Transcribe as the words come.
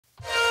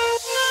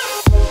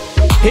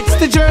It's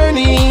the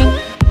journey.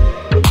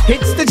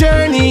 It's the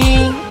journey.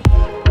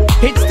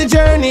 It's the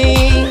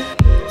journey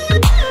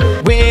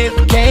with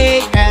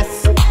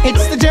KS.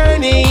 It's the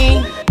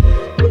journey.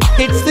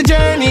 It's the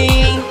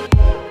journey.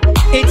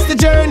 It's the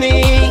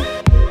journey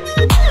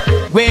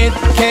with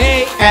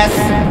KS.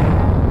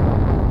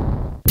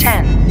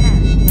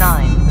 10,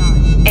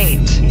 9,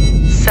 8,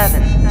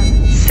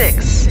 7,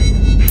 6,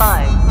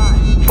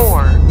 5,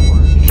 4,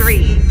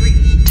 3,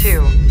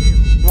 2,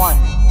 1,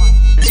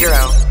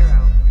 0.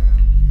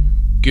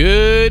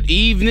 Good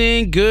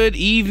evening,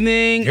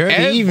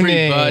 everybody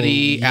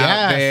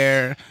out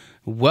there.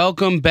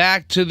 Welcome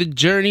back to The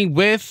Journey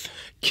with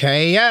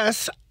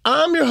KS.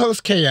 I'm your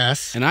host,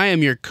 KS. And I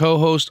am your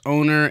co-host,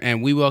 owner,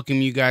 and we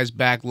welcome you guys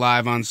back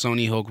live on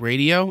Sony Hulk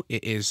Radio.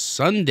 It is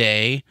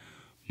Sunday,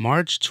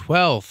 March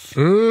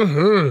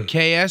 12th.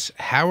 KS,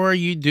 how are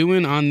you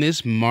doing on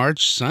this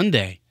March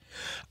Sunday?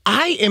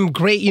 I am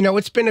great. You know,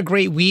 it's been a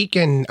great week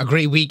and a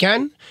great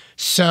weekend,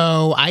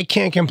 so I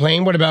can't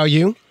complain. What about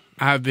you?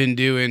 I've been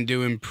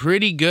doing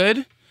pretty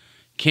good.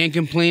 Can't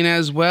complain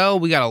as well.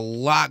 We got a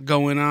lot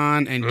going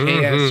on, and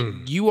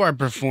KS, you are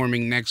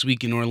performing next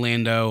week in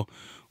Orlando.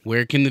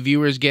 Where can the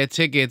viewers get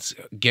tickets?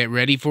 Get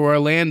ready for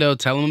Orlando.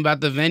 Tell them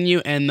about the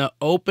venue and the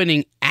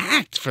opening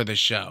act for the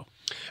show.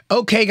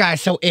 Okay, guys,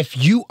 so if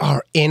you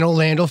are in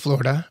Orlando,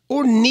 Florida,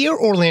 or near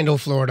Orlando,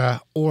 Florida,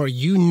 or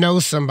you know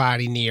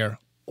somebody near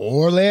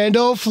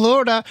Orlando,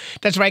 Florida,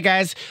 that's right,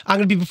 guys, I'm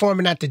going to be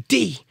performing at the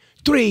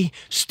D3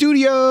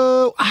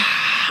 Studio.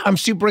 I'm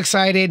super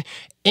excited.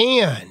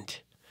 And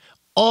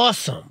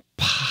awesome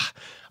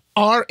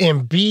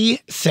R&B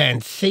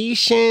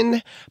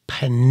sensation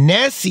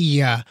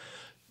Panessia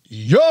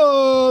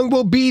Young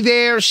will be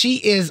there. She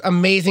is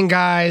amazing,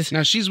 guys.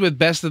 Now, she's with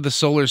Best of the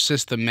Solar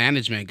System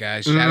Management,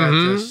 guys. Shout out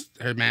to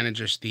her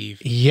manager,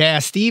 Steve. Yeah,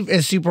 Steve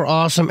is super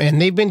awesome,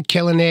 and they've been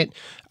killing it.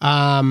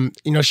 You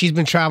know, she's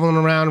been traveling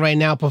around right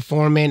now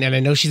performing, and I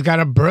know she's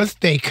got a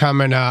birthday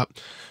coming up.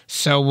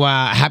 So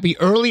happy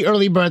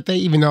early birthday,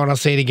 even though I'll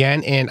say it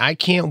again, and I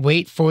can't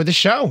wait for the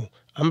show.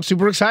 I'm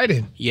super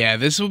excited. Yeah,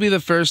 this will be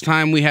the first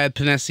time we had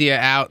Panessia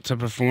out to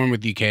perform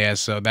with UKS,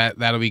 so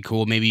that'll be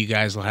cool. Maybe you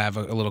guys will have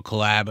a little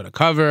collab at a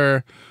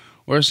cover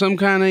or some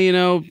kind of, you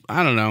know,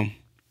 I don't know.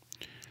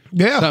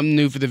 Yeah. Something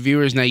new for the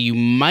viewers. Now, you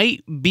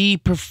might be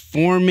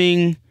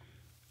performing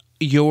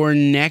your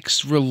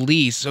next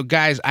release. So,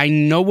 guys, I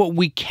know what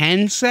we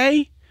can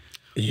say.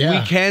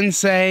 Yeah. We can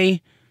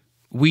say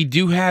we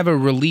do have a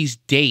release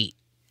date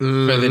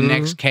for the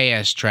next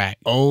KS track.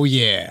 Oh,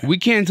 yeah. We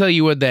can't tell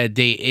you what that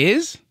date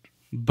is,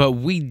 but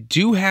we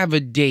do have a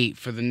date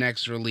for the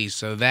next release,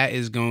 so that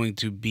is going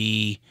to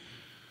be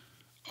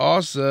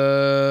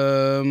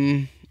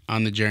awesome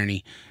on The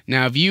Journey.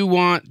 Now, if you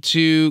want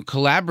to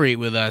collaborate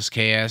with us,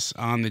 KS,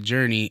 on The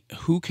Journey,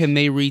 who can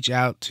they reach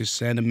out to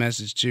send a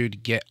message to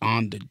get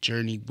on The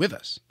Journey with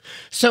us?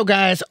 So,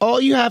 guys, all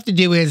you have to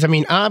do is, I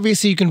mean,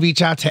 obviously you can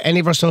reach out to any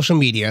of our social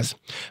medias,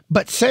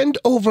 but send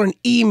over an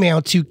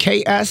email to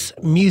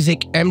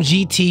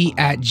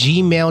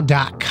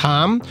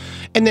ksmusicmgt@gmail.com,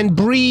 and then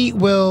Bree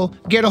will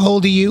get a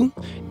hold of you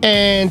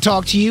and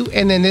talk to you,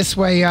 and then this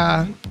way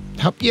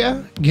help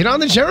you get on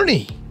the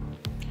journey.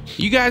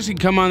 You guys can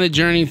come on The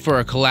Journey for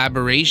a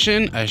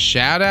collaboration, a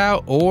shout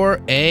out, or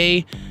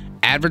a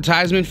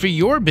advertisement for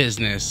your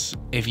business.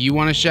 If you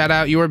want to shout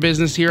out your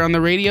business here on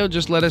the radio,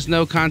 just let us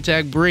know.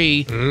 Contact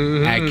Bree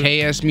at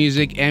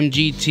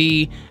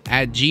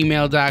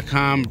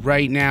ksmusicmgt@gmail.com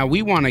right now.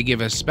 We want to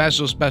give a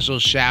special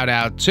shout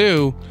out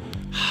to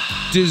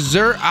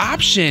Dessert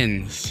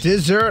Options.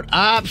 Dessert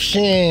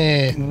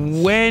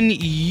Option. When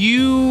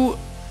you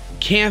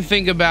can't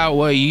think about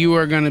what you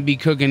are going to be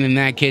cooking in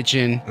that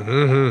kitchen,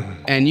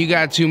 and you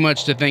got too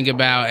much to think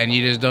about and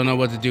you just don't know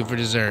what to do for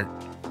dessert,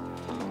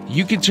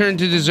 you can turn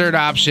to Dessert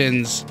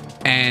Options,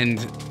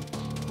 and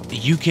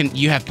you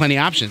have plenty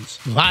of options.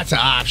 Lots of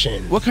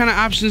options. What kind of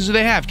options do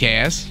they have,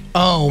 KS?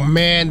 Oh,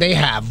 man, they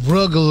have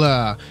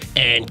arugula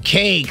and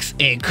cakes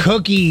and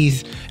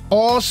cookies,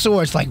 all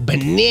sorts, like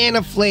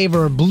banana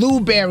flavor,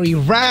 blueberry,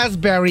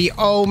 raspberry.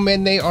 Oh,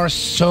 man, they are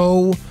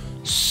so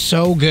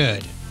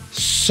good.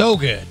 So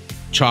good.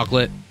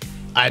 Chocolate.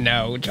 I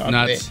know.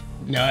 Chocolate.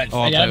 Nuts.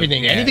 All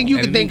Everything. yeah. Anything you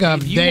can think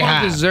of, if you they want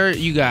have. Dessert,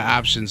 you got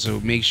options, so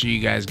make sure you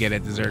guys get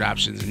at Dessert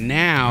Options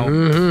now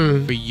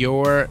for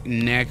your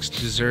next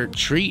dessert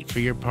treat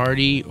for your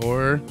party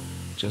or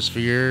just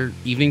for your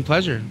evening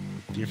pleasure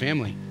with your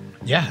family.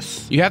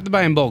 Yes. You have to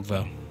buy in bulk,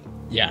 though.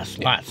 Yes.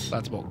 Lots.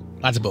 Lots of bulk.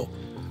 Lots of bulk.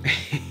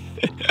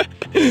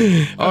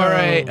 All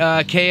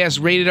right, KS,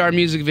 Rated R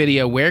music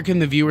video. Where can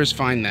the viewers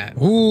find that?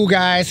 Ooh,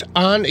 guys,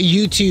 on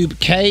YouTube,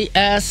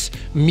 KS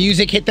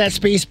Music. Hit that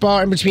space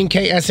bar in between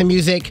KS and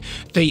Music.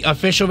 The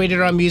official Rated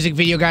R music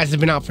video, guys, has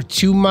been out for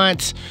 2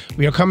 months.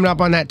 We are coming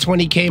up on that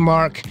 20K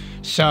mark,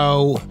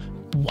 so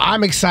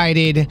I'm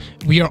excited.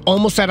 We are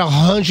almost at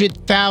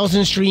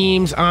 100,000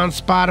 streams on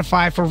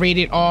Spotify for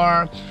Rated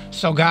R.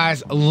 So,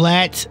 guys,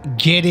 let's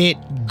get it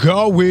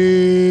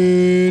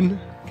going.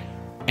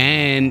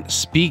 And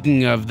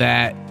speaking of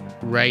that,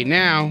 right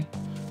now,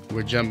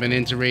 we're jumping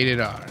into Rated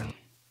R.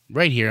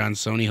 right here on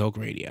Sony Hulk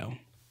Radio.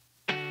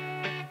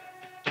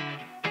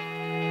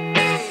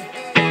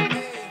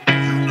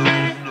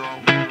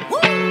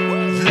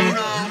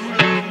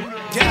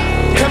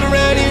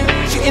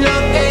 Shooting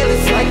up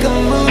A-list like a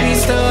movie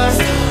star.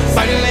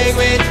 Body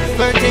language,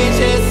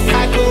 flirtatious,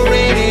 I could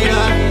rate it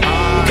up.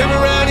 Come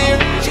around here,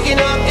 shooting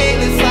up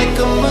A-list like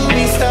a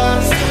movie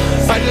star.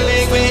 Body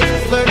language,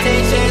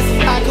 flirtatious,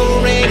 I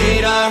could rate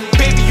it up.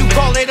 Baby, you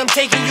call it, I'm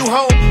taking you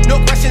home.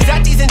 No questions,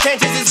 that these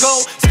intentions is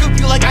gold. Scoop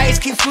you like ice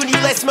cream, spoon you,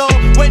 let's smoke.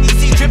 When you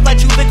see drip,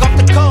 let you lick off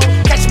the cone.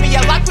 Catch me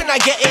a lot when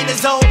I get in the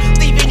zone.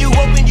 Leaving you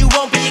open, you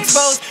won't be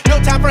exposed. No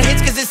time for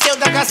hits, cause it's still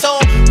like I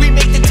sold. We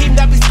make the team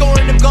that be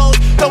scoring them goals.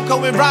 Don't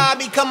go and rob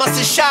me, come on, so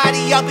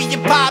shoddy. I'll be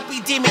your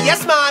poppy, demon,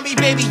 yes, mommy,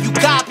 baby, you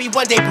copy.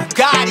 One day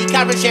Bugatti,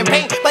 carry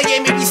champagne,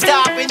 Miami, we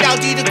stopping. I'll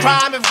do the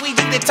crime if we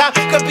do the time.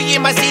 Could be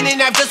in my scene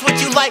and have just what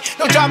you like.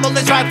 No drama,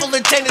 let's ride full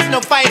of tennis,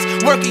 no fights.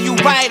 Working you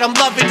right, I'm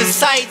loving the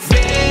sights.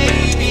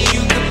 Baby,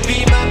 you could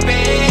be my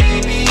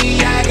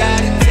baby. I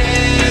gotta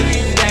tell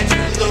you that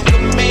you look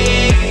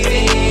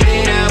amazing,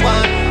 and I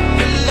want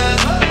your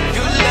love,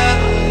 your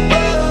love.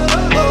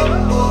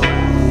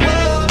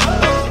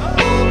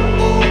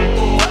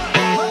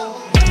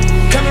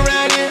 Come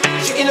around here,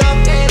 shooting up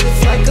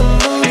A-list like a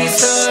movie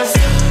star.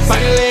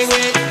 Body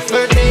language,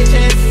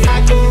 flirtatious,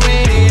 I can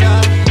rate it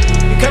up.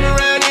 Come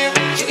around here,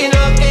 shooting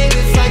up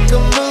A-list like a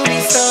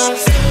movie star.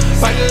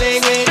 Body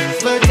language,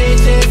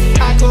 flirtatious,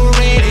 I can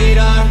rate it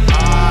up.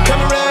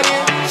 Come around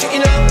here,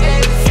 shooting up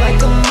A-list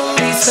like a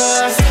movie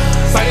star.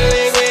 Body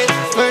language,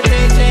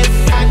 flirtatious,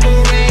 I can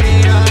rate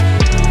it up.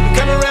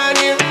 Come around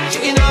here,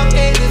 shooting up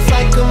A-list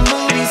like a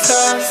movie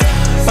star.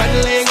 Body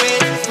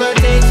language,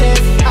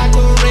 flirtatious, I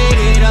can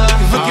rate it up.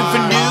 You're looking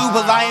for new,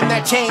 well I am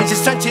that change. The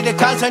sun to the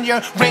clouds on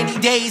your rainy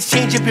days.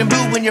 Change up your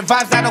mood when your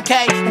vibe's not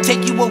okay, and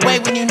take you away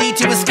when you need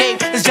to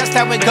escape. It's just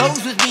how it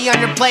goes with me on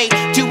your plate.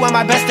 Do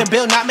my best to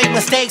build, not make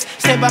mistakes.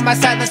 Stay by my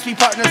side, let's be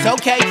partners,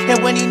 okay?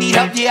 And when you need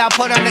help, yeah, I'll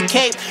put on the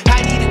cape.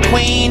 I need a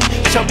queen,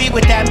 show me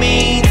what that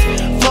means.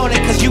 Float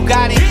it, cause you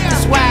got it. The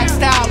swag,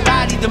 style,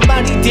 body, the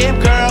money, damn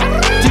girl.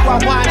 Do I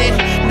want it?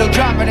 No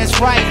drama, that's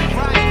right.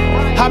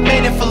 I'm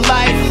in it for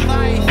life.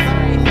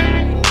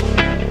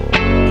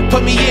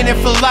 Put me in it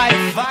for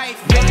life.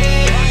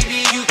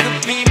 Baby, you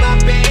could be my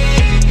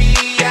baby.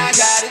 I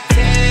gotta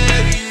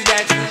tell you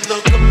that you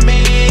look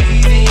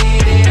amazing,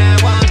 and I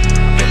want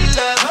your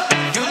love,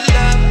 your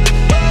love.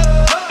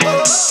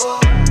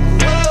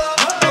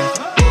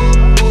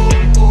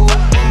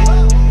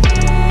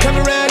 Come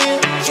around here,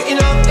 shooting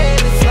up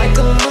A-list like a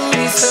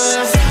movie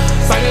star.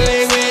 Body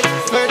language,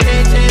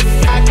 flirtatious,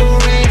 I can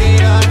rate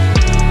it up.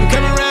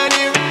 Come around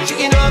here,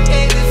 shooting up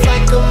A-list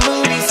like a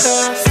movie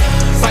star.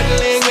 Body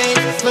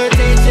language,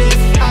 flirtatious,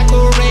 I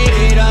can rate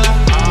it up.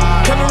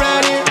 Come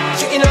around here,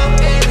 shooting up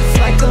A-list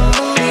like a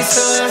movie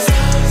star.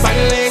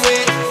 Body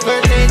language,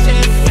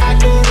 flirtatious, I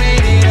can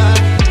rate it up.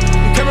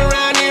 Come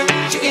around here,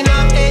 shooting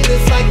up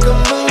A-list like a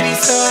movie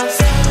star.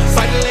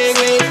 Body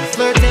language,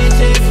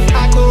 flirtatious,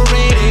 I can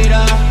rate it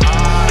up.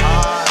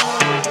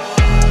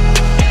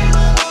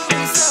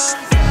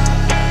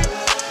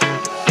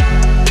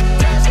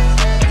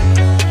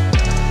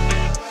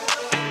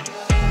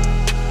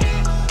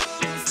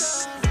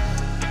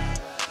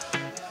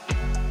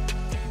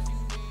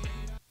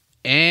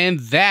 And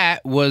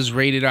that was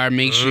Rated R.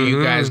 Make sure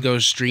you guys go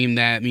stream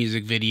that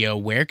music video.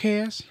 Where,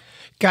 KS?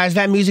 Guys,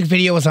 that music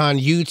video is on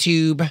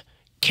YouTube.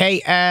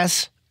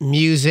 KS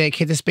Music.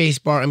 Hit the space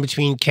bar in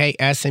between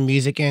KS and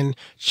Music and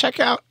check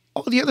out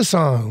all the other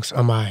songs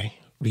on my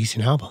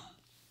recent album.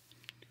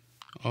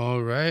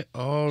 All right,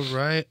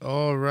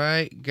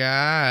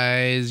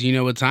 guys. You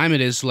know what time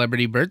it is.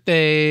 Celebrity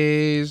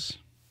birthdays.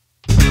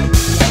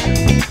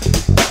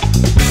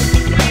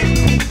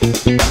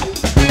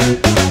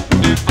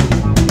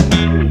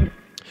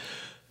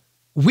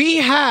 We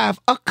have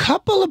a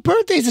couple of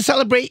birthdays to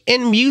celebrate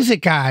in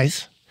music,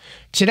 guys.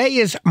 Today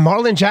is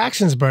Marlon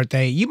Jackson's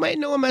birthday. You might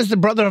know him as the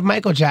brother of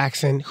Michael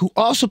Jackson, who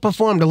also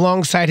performed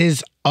alongside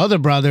his other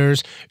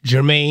brothers,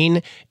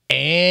 Jermaine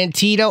and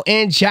Tito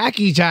and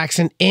Jackie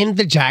Jackson in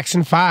the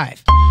Jackson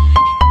 5.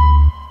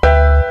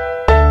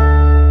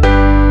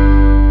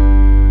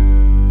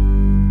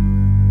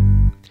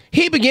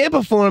 He began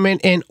performing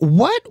in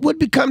what would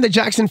become the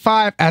Jackson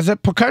 5 as a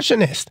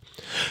percussionist.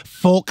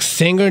 Folk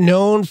singer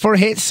known for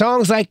hit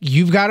songs like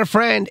You've Got a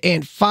Friend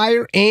and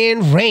Fire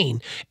and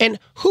Rain, and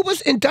who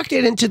was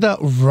inducted into the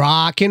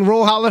Rock and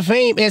Roll Hall of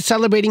Fame and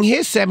celebrating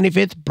his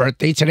 75th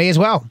birthday today as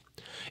well.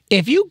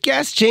 If you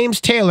guessed James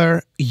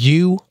Taylor,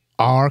 you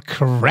are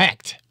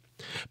correct.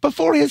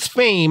 Before his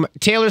fame,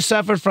 Taylor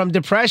suffered from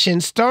depression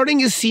starting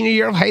his senior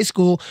year of high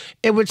school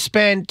and would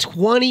spend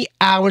 20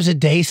 hours a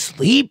day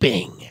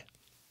sleeping.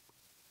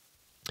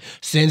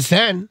 Since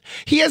then,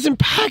 he has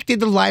impacted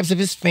the lives of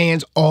his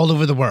fans all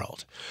over the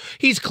world.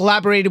 He's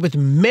collaborated with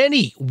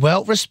many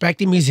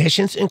well-respected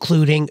musicians,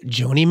 including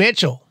Joni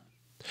Mitchell.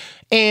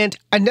 And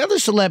another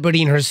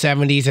celebrity in her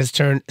 70s has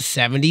turned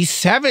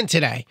 77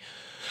 today.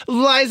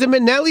 Liza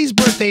Minnelli's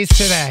birthday is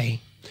today.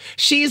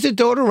 She is the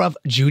daughter of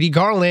Judy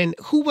Garland,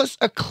 who was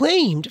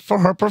acclaimed for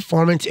her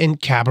performance in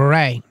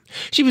Cabaret.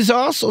 She was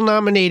also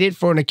nominated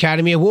for an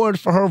Academy Award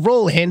for her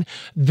role in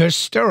The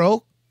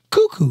Sterile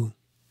Cuckoo.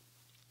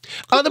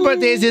 Other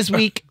birthdays this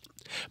week.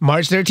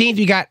 March 13th,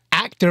 we got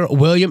actor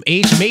William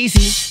H.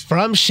 Macy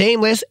from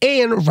Shameless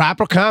and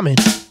rapper Common.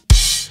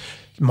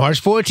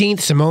 March 14th,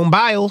 Simone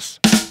Biles,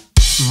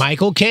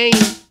 Michael Caine,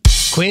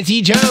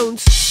 Quincy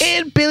Jones,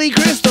 and Billy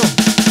Crystal.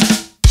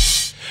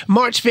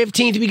 March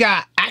 15th, we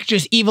got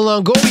actress Eva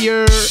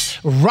Longoria,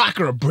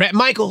 rocker Bret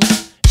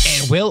Michaels,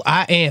 and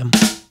will.i.am.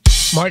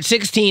 March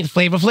 16th,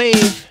 Flavor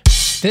Flav.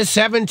 The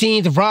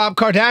 17th, Rob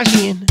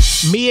Kardashian,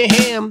 Mia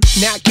Hamm,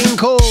 Nat King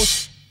Cole.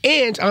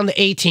 And on the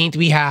 18th,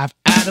 we have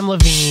Adam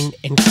Levine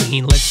and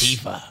Queen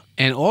Latifah.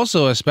 And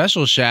also a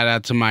special shout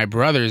out to my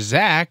brother,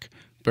 Zach,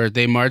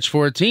 birthday March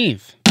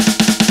 14th.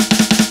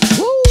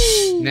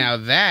 Woo! Now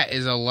that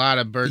is a lot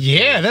of birthdays.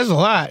 Yeah, that's a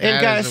lot. And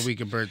That guys, is a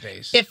week of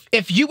birthdays.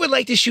 if you would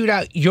like to shoot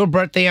out your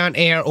birthday on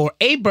air or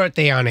a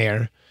birthday on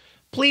air,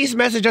 please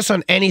message us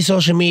on any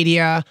social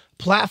media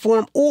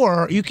platform,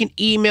 or you can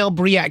email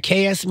Bree at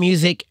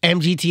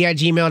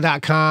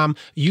ksmusicmgt@gmail.com.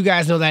 You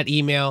guys know that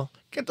email.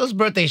 Get those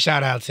birthday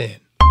shout outs in.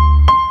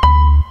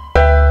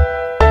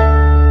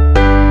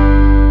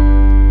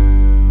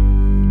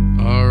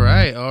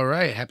 All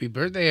right. Happy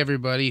birthday,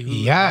 everybody who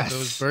Yes. had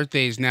those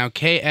birthdays. Now,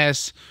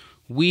 KS,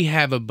 we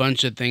have a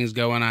bunch of things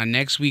going on.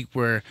 Next week,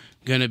 we're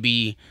going to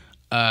be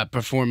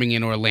performing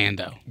in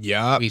Orlando.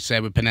 Yeah. We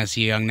said with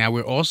Panessa Young. Now,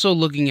 we're also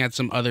looking at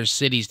some other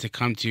cities to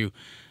come to.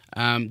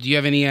 Do you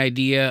have any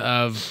idea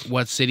of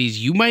what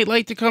cities you might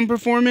like to come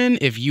perform in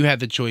if you had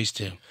the choice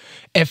to?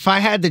 If I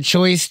had the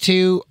choice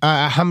to,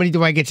 how many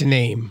do I get to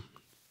name?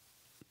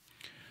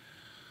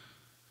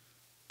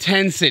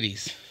 10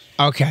 cities.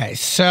 Okay,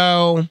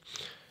 so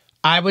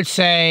I would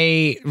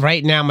say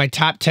right now my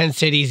top 10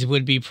 cities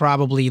would be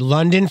probably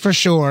London for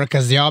sure,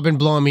 because they all been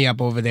blowing me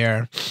up over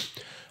there.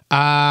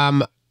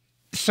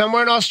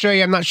 Somewhere in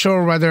Australia, I'm not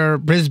sure whether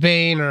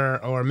Brisbane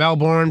or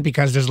Melbourne,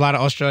 because there's a lot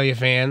of Australia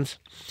fans.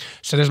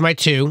 So there's my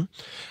 2.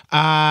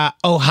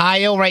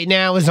 Ohio right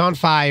now is on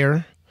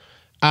fire.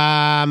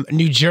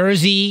 New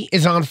Jersey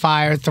is on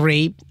fire,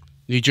 3.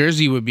 New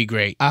Jersey would be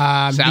great. New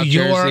York,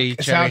 Jersey,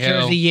 Cherry South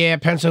Hill. Jersey, yeah,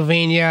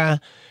 Pennsylvania,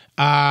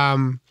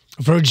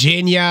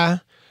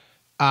 Virginia,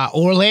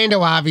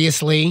 Orlando,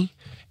 obviously,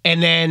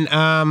 and then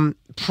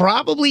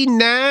probably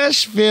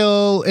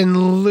Nashville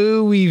and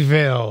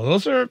Louisville.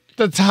 Those are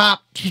the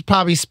top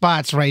probably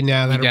spots right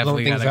now that are blowing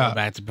Definitely things gotta up. go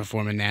back to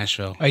perform in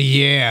Nashville.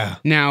 Yeah.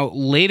 Now,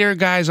 later,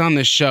 guys, on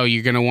the show,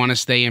 you're going to want to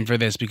stay in for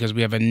this because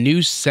we have a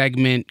new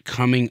segment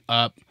coming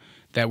up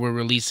that we're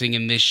releasing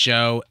in this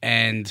show,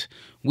 and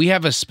we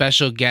have a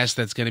special guest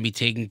that's going to be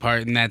taking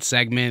part in that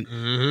segment.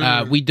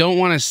 We don't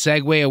want to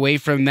segue away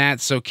from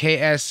that, so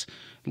KS,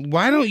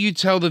 why don't you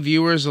tell the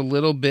viewers a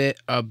little bit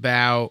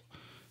about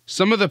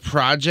some of the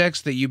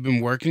projects that you've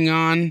been working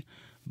on,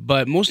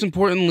 but most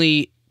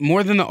importantly,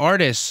 more than the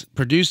artists,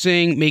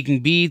 producing,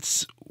 making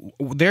beats,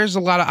 there's a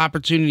lot of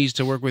opportunities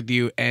to work with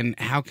you, and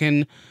how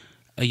can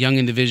young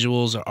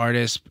individuals or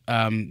artists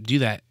do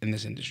that in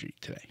this industry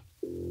today?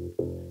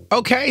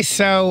 Okay,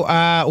 so,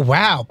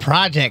 wow,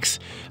 projects.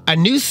 A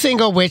new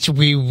single, which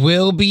we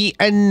will be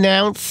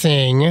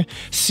announcing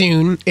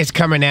soon, is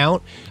coming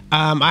out.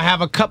 I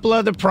have a couple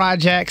other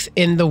projects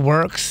in the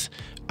works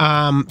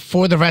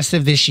for the rest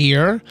of this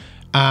year.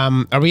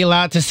 Are we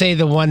allowed to say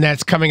the one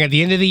that's coming at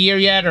the end of the year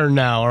yet, or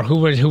no? Or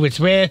who it's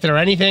with, or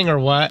anything, or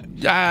what?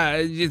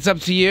 It's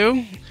up to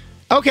you.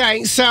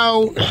 Okay,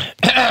 so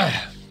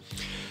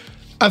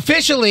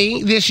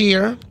officially this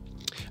year,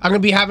 I'm going to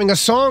be having a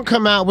song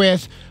come out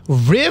with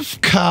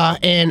Rivka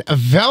and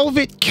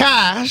Velvet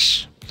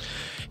Cash.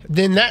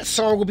 Then that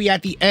song will be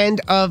at the end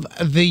of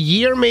the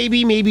year,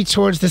 maybe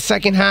towards the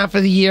second half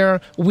of the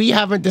year. We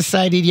haven't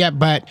decided yet,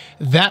 but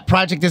that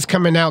project is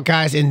coming out,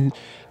 guys. And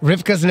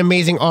Rivka's an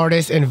amazing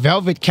artist, and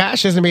Velvet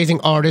Cash is an amazing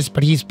artist,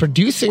 but he's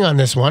producing on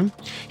this one.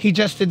 He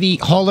just did the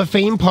Hall of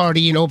Fame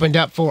party and opened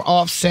up for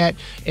Offset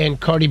and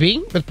Cardi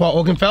B with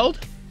Paul Oakenfold.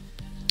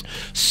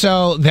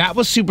 So that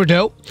was super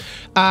dope.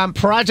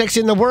 Projects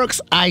in the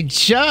works. I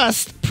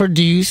just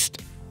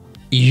produced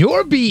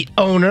your beat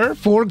owner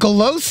for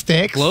Glow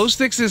Sticks. Glow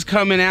Sticks is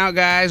coming out,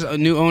 guys. A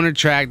new owner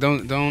track.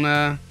 Don't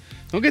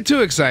get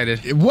too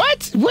excited.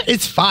 What?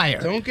 It's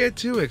fire. Don't get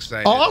too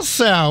excited.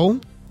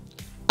 Also,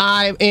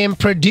 I am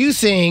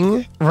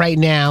producing right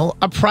now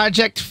a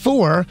project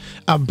for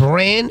a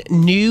brand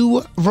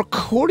new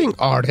recording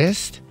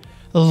artist,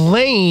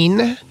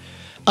 Lane.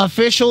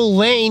 Official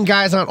Lane,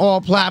 guys, on all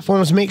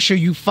platforms. Make sure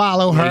you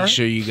follow her. Make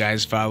sure you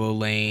guys follow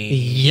Lane.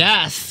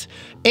 Yes.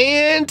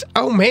 And,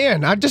 oh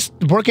man, I'm just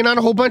working on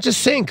a whole bunch of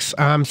syncs.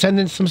 I'm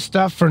sending some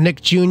stuff for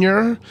Nick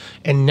Jr.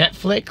 and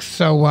Netflix.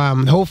 So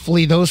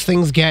hopefully those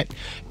things get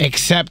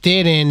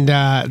accepted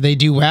and they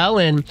do well.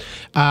 And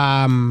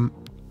a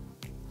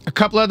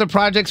couple other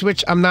projects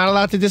which I'm not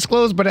allowed to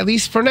disclose, but at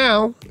least for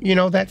now, you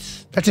know,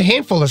 that's a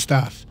handful of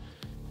stuff.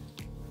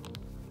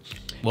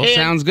 Well, And-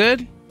 sounds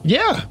good.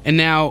 Yeah. And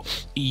now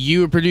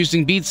you are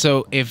producing beats,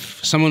 so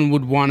if someone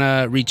would want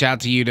to reach out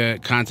to you to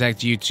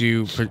contact you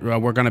to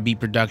work on a beat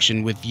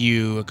production with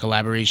you, a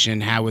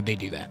collaboration, how would they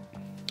do that?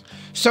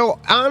 So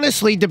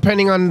honestly,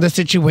 depending on the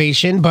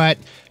situation, but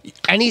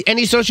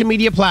any social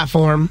media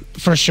platform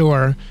for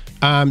sure.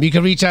 You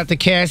can reach out to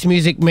KS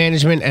Music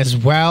Management as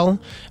well.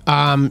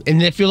 And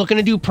if you're looking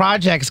to do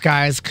projects,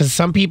 guys, because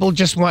some people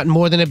just want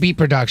more than a beat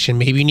production.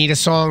 Maybe you need a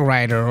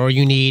songwriter, or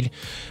you need,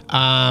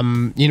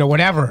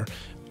 whatever,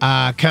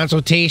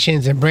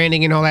 consultations and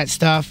branding and all that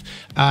stuff.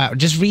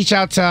 Just reach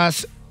out to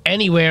us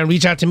anywhere,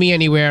 reach out to me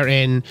anywhere,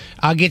 and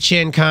I'll get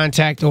you in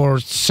contact, or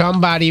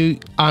somebody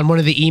on one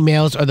of the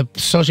emails or the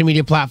social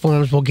media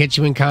platforms will get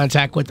you in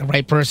contact with the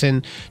right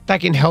person that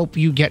can help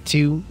you get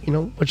to,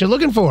 what you're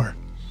looking for.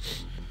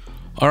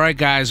 All right,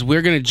 guys,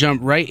 we're going to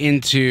jump right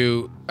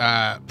into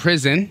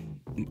Prison,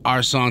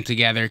 our song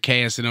together,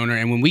 KS and Owner.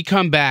 And when we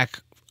come back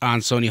on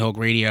Sony Hulk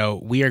Radio,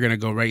 we are going to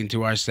go right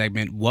into our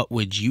segment, What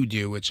Would You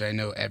Do? Which I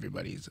know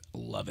everybody's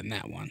loving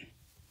that one.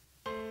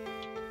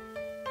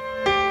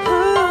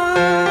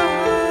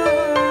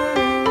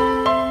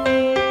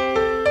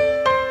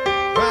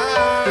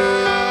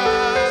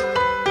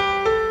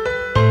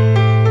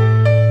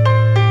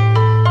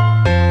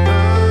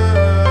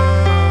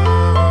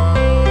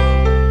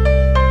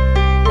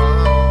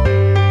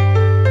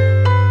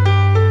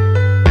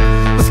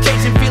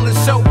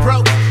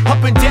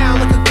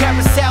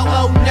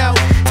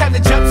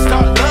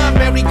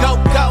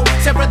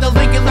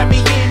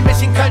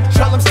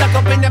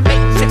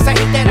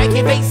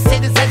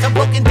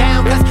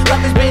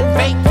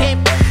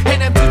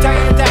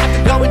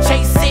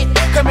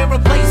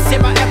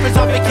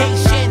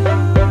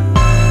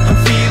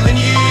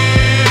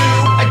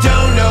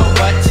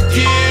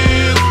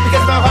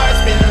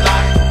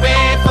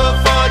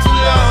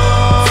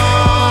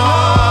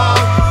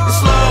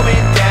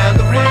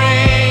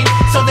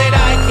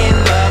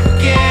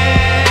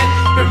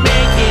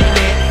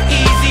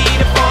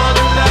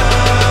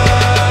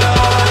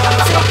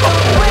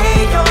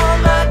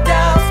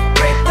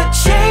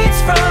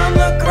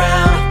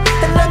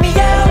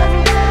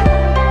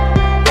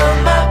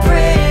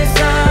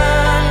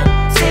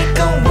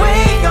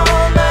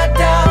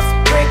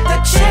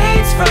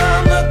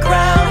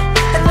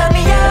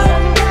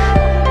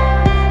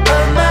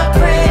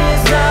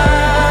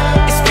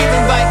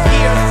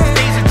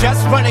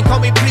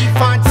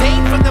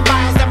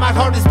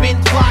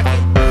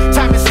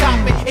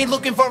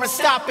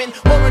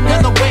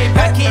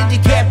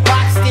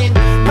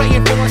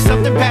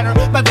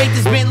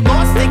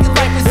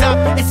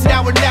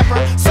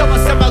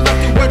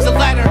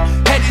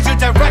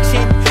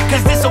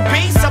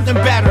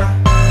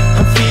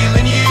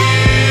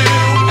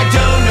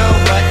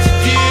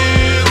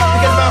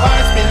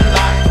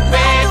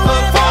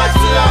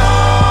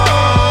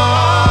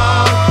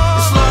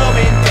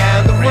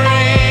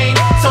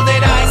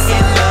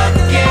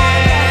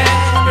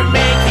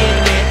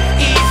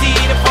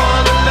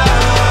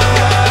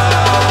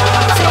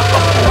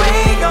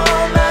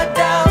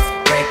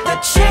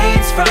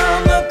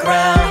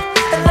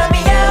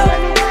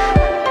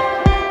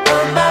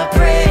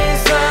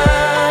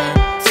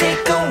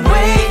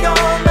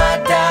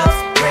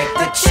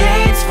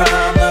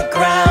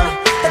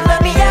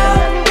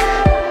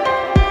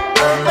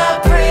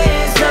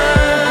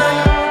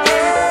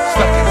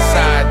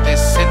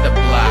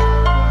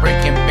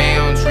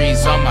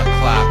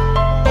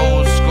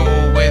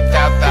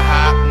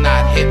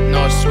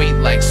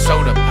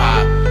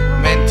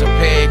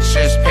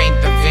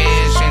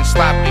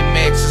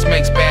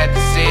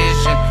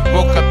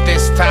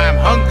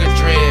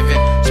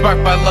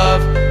 Sparked by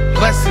love,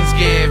 blessings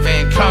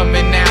given,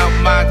 coming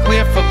out, mind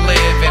clear for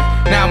living.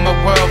 Now my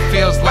world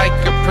feels like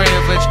a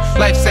privilege.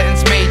 Life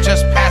sentence made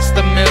just past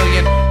 $1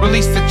 million.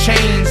 Release the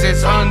chains,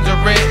 it's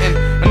underwritten.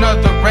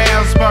 Another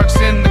round, sparks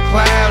in the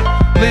cloud.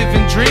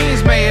 Living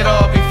dreams, may it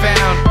all be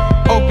found.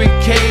 Open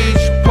cage,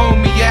 pull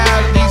me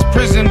out of these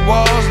prison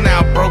walls,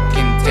 now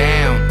broken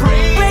down.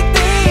 Break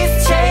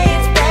these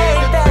chains,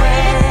 baby.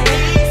 Break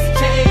these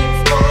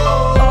chains,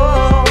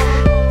 oh.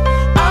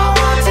 I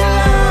want your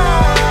love.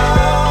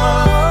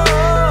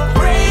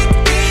 Break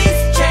these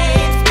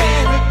chains,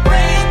 baby.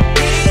 Break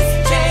these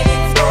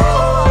chains,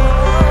 oh.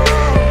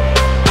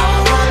 I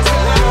want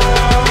your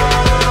love.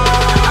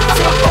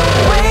 Take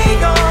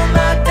away all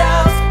my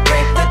doubts.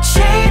 Break the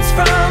chains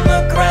from the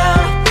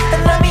ground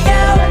and let me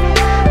out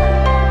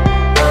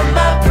of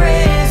my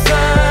prison.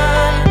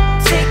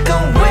 Take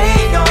away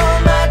all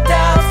my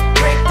doubts.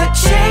 Break the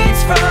chains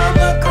from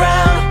the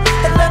ground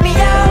and let me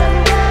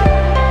out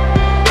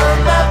of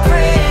my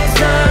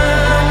prison.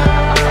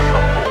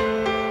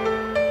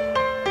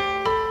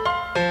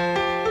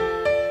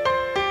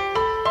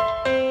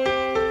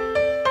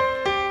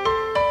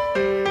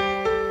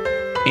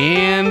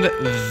 And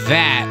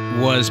that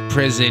was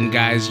Prison,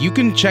 guys. You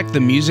can check the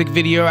music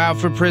video out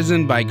for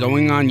Prison by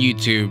going on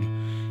YouTube,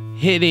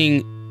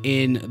 hitting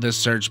in the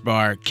search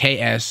bar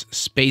KS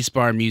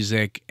spacebar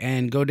music,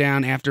 and go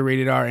down after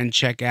Rated R and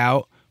check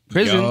out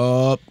Prison.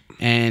 Yup.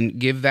 And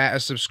give that a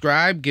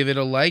subscribe, give it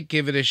a like,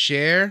 give it a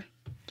share.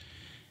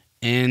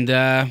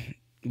 And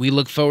we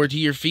look forward to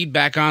your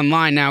feedback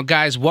online. Now,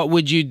 guys, what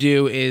would you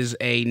do is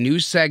a new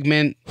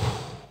segment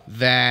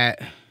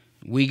that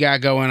we got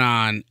going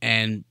on,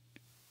 and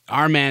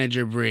our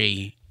manager,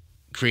 Bree,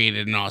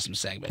 created an awesome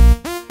segment.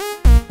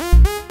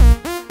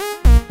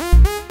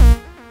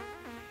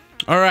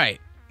 All right.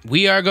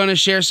 We are going to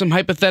share some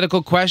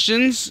hypothetical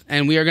questions,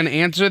 and we are going to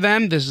answer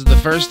them. This is the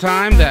first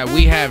time that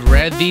we have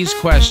read these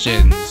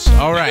questions.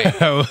 All right.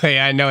 Oh, hey,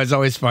 I know. It's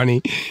always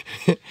funny.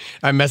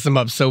 I mess them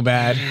up so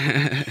bad.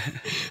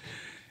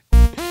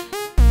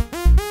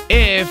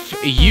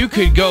 If you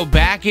could go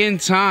back in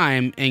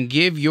time and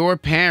give your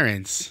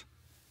parents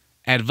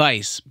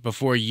advice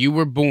before you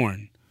were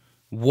born,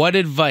 what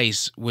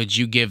advice would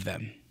you give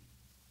them?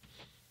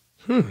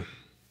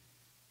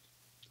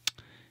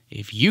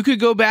 If you could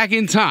go back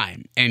in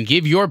time and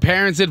give your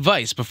parents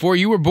advice before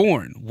you were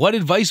born, what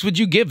advice would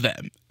you give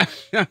them?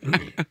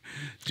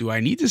 Do I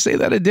need to say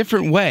that a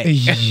different way?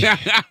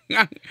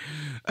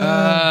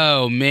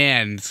 Oh,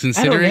 man.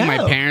 Considering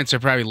my parents are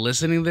probably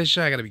listening to this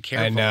show, I got to be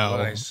careful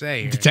what I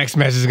say here. The text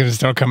message is going to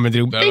start coming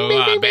through. Bing,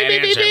 bing, bing, bad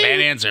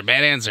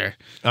answer.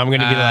 I'm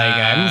going to be like,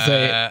 I didn't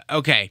say it.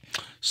 Okay.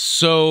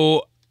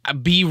 So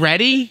be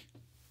ready.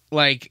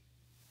 Like,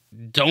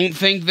 don't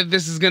think that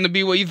this is going to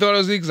be what you thought it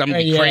was, because I'm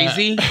going to be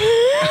crazy.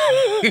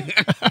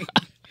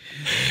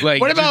 Like,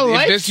 what about if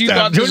life this you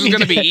thought this was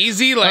going to be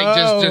easy, like,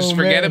 just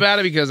forget about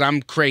it, because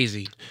I'm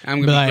crazy.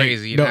 I'm going to be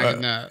crazy.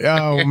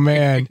 Oh,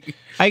 man.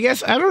 I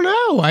guess, I don't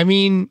know. I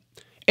mean,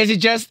 is it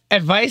just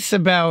advice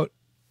about,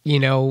 you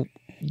know,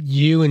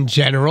 you in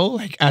general,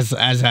 like as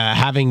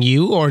having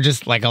you, or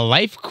just like a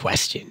life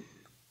question?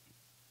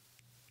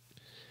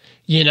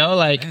 You know,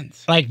 like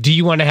do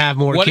you want to have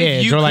more kids?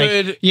 If you could, what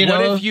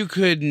if you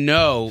could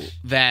know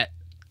that,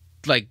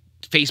 like,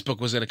 Facebook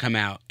was going to come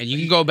out, and you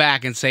can go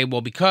back and say,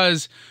 well,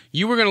 because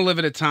you were going to live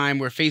at a time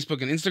where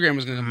Facebook and Instagram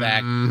was going to come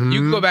back, you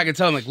can go back and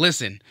tell them, like,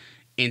 listen,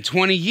 in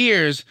 20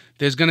 years,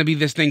 there's going to be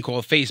this thing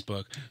called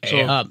Facebook.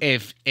 So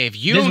if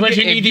you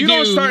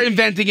don't start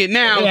inventing it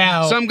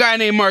now, some guy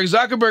named Mark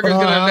Zuckerberg is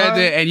going to invent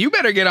it, and you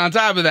better get on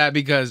top of that,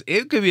 because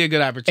it could be a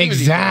good opportunity.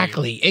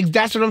 Exactly.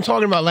 That's what I'm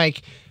talking about.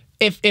 Like,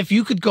 if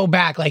you could go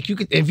back, like,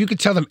 if you could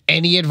tell them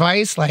any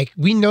advice, like,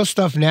 we know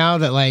stuff now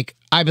that, like,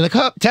 I'd be like,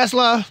 huh,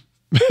 Tesla.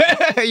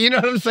 You know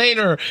what I'm saying?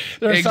 Or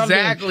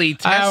exactly,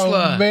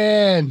 Tesla. Oh,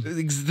 man.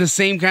 It's the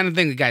same kind of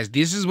thing. Guys,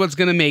 this is what's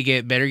going to make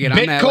it. Better get on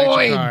that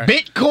electric car.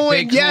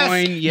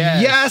 Bitcoin, yes.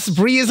 Yes,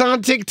 Bree is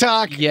on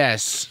TikTok.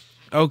 Yes.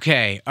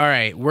 Okay. All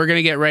right. We're going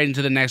to get right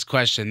into the next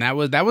question. That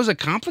was a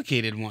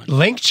complicated one.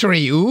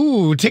 Linktree.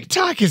 Ooh,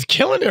 TikTok is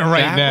killing it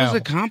now. That was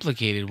a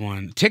complicated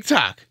one.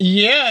 TikTok.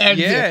 Yeah.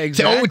 Yeah,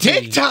 exactly. Oh,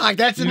 TikTok.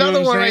 That's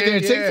another one right there.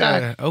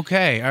 TikTok. Yeah.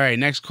 Okay. All right.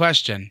 Next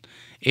question.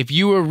 If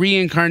you were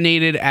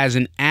reincarnated as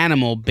an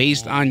animal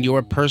based on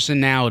your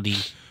personality,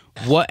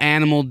 what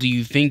animal do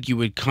you think you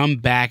would come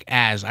back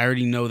as? I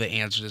already know the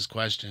answer to this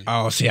question.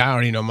 Oh, see, I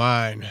already know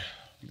mine.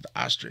 The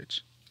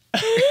ostrich.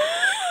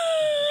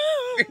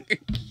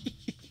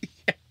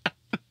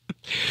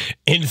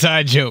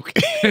 Inside joke.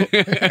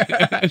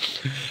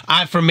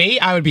 For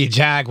me, I would be a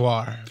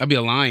jaguar. I'd be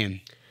a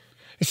lion.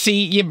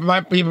 See,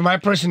 my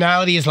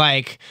personality is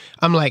like,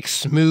 I'm like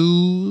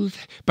smooth,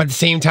 but at the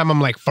same time, I'm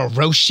like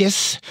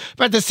ferocious.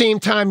 But at the same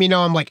time, you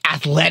know, I'm like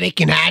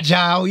athletic and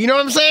agile. You know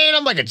what I'm saying?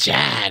 I'm like a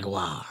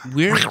jaguar.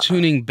 We're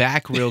tuning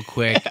back real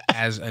quick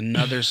as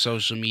another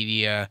social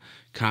media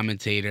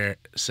commentator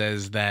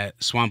says that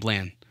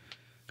Swampland.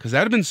 Because that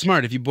would have been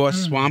smart. If you bought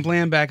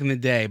Swampland back in the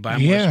day, buy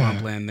more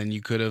Swampland, then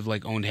you could have,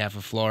 like, owned half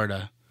of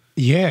Florida.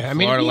 Yeah, I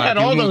mean, if you had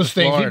all those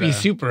things, you'd be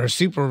super,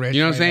 super rich.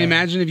 You know what I'm saying?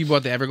 Imagine if you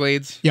bought the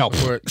Everglades. Yo,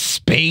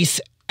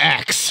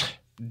 SpaceX.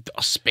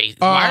 Space.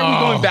 Why are we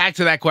going back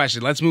to that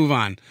question? Let's move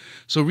on.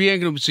 So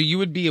you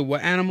would be a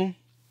what animal?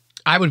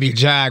 I would be a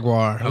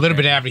jaguar. Okay. A little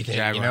bit of everything.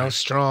 Jaguar. You know,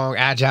 strong,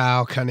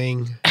 agile,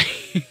 cunning,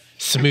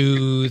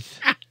 smooth,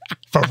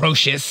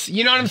 ferocious.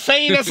 You know what I'm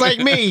saying? That's like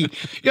me.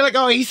 You're like,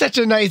 oh, he's such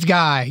a nice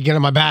guy. You get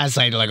on my bad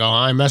side. You're like, oh,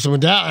 I ain't messing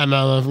with that. You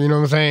know what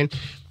I'm saying?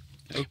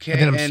 Okay,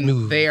 and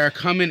smooth. They are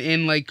coming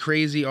in like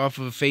crazy off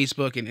of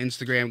Facebook and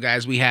Instagram,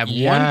 guys. We have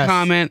one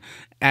comment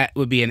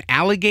would be an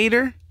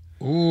alligator.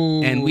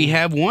 Ooh. And we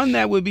have one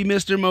that would be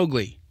Mr.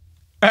 Mowgli.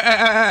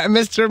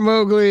 Mr.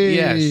 Mowgli.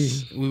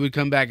 Yes, we would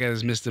come back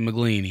as Mr.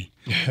 Mowgli.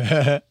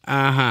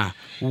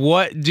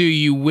 What do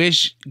you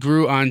wish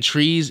grew on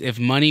trees if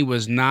money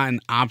was not an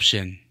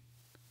option?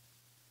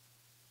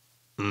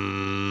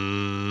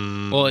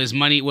 Well, was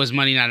money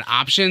not an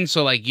option?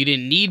 So, like, you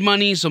didn't need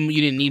money, so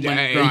you didn't need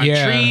money to grow on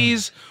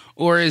trees?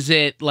 Or is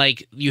it,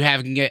 like, you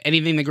can get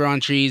anything to grow on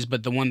trees,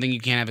 but the one thing you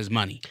can't have is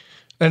money?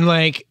 And,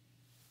 like,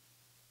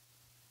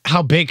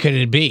 how big could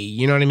it be?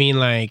 You know what I mean?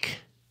 Like,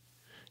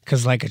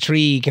 because, like, a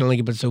tree can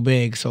only get so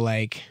big, so,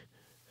 like,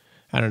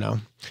 I don't know.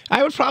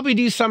 I would probably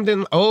do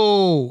something,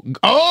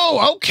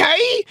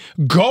 okay,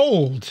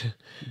 gold.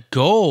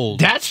 Gold.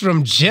 That's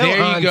from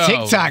Jill on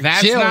TikTok.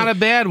 That's Jill, not a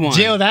bad one.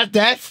 Jill,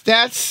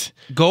 that's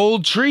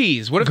gold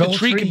trees. What if the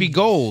tree could be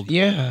gold?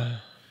 Yeah.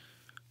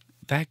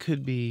 That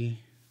could be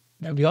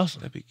That'd be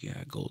awesome. That'd be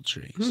gold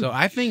tree. So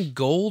I think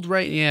gold,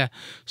 right? Yeah.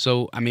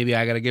 So maybe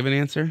I gotta give an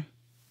answer.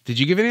 Did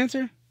you give an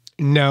answer?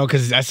 No,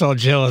 because I saw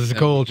Jill as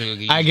gold.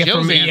 I get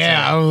Jill's from answer.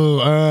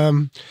 yeah.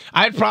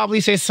 I'd probably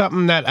say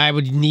something that I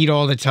would need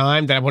all the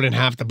time that I wouldn't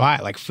have to buy,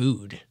 like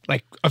food.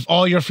 Like if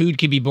all your food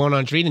could be born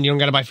on tree, then you don't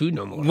gotta buy food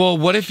no more. Well,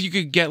 what if you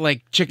could get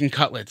like chicken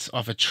cutlets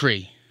off a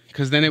tree?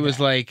 Because then it was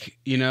like,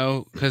 you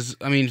know, because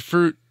I mean,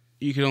 fruit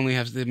you could only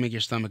have to make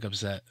your stomach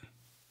upset.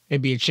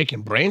 It'd be a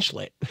chicken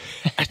branchlet.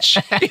 A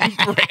chicken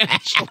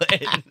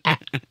branchlet.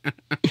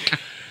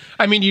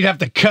 I mean, you'd have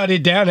to cut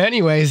it down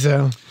anyway,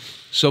 so.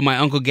 So my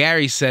Uncle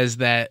Gary says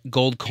that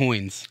gold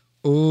coins.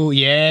 Ooh,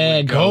 yeah,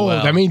 Would go gold.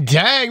 well. I mean,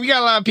 dang, we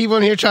got a lot of people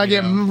in here trying to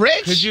get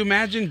rich. Could you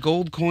imagine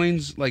gold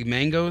coins like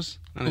mangoes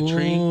on a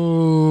tree?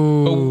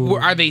 Ooh.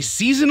 But are they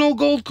seasonal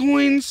gold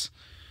coins?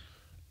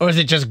 Or does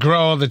it just grow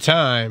all the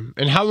time?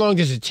 And how long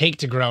does it take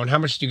to grow? And how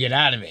much do you get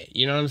out of it?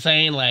 You know what I'm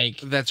saying? Like,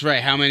 That's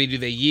right. How many do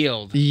they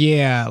yield?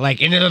 yeah,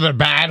 like, and then are there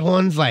bad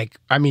ones? Like,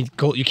 I mean,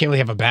 gold. You can't really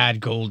have a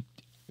bad gold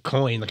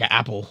coin, like an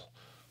apple.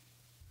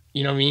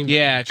 You know what I mean?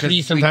 Yeah, 'cause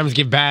trees sometimes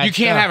get bad. You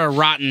can't stuff. have a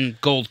rotten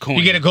gold coin.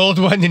 You get a gold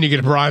one, then you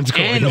get a bronze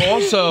coin. And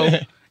also,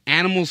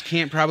 animals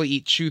can't probably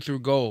chew through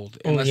gold.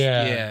 Unless,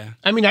 yeah.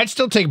 I mean, I'd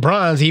still take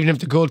bronze, even if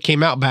the gold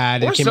came out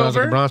bad. Or It came out as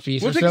like silver. a bronze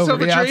piece. We'll Or take a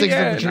silver Yeah, I'll tree. take a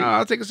Yeah, silver tree. no,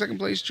 I'll take a second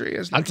place tree.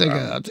 That's no I'll take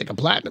problem. I'll take a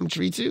platinum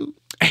tree too.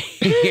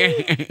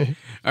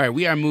 All right,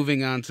 we are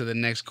moving on to the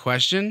next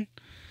question.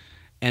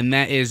 And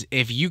that is,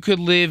 if you could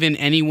live in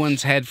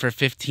anyone's head for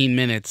 15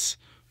 minutes,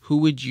 who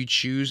would you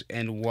choose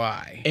and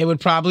why? It would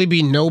probably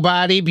be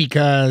nobody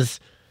because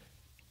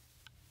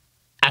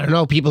I don't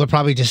know. People are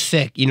probably just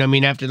sick. You know what I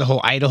mean? After the whole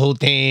Idaho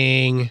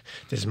thing,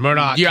 this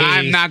Murdoch Yeah, case.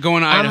 I'm not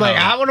going to Idaho. I'm like,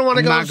 I wouldn't want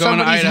to I'm go not in going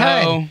to somebody's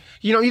Idaho. head.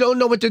 You know, you don't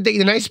know what they're thinking.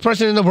 The nicest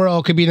person in the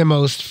world could be the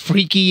most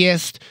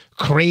freakiest,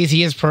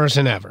 craziest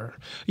person ever.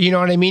 You know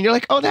what I mean? You're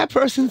like, oh, that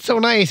person's so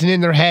nice. And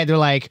in their head, they're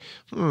like,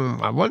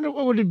 I wonder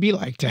what would it be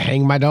like to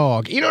hang my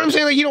dog. You know what I'm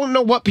saying? Like, you don't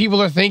know what people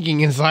are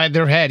thinking inside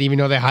their head, even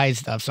though they hide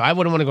stuff. So I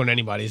wouldn't want to go in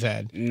anybody's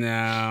head.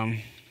 No.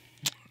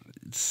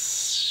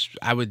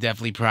 I would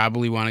definitely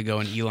probably want to go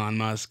in Elon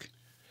Musk.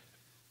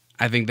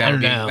 I think I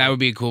that don't know. would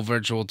be a cool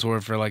virtual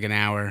tour for like an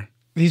hour.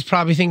 He's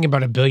probably thinking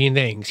about a billion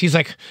things. He's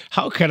like,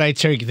 how could I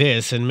take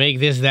this and make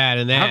this, that,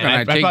 and that? How can I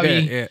I'd take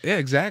probably, that? Yeah,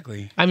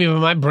 exactly. I mean,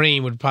 my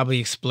brain would probably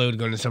explode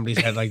going to somebody's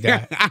head like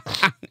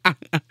that.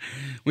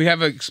 We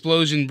have an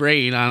explosion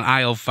brain on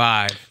aisle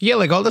 5. Yeah,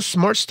 like all the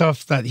smart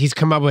stuff that he's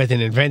come up with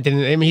and invented.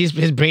 I mean,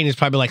 his brain is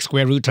probably like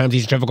square root times the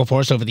centrifugal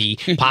force over the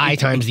pi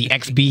times the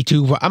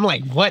xb2. I'm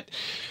like, what?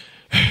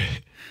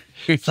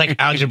 It's like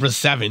algebra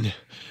 7.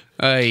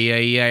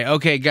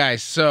 Okay,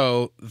 guys.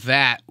 So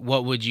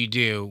what would you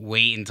do?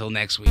 Wait until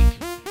next week.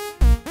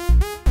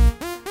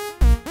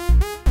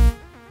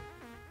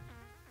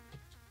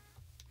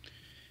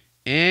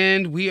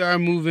 And we are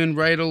moving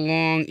right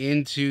along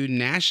into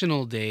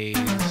national days.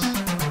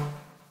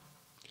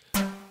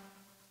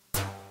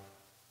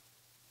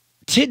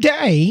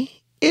 Today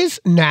is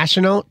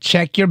National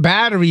Check Your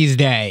Batteries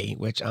Day,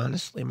 which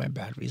honestly, my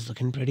battery's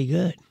looking pretty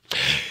good.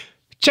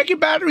 Check Your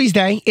Batteries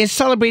Day is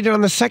celebrated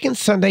on the second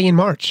Sunday in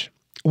March.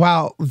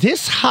 While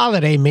this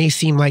holiday may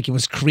seem like it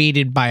was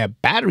created by a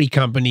battery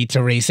company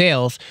to raise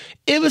sales,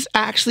 it was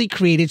actually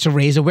created to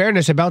raise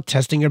awareness about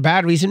testing your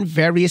batteries in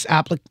various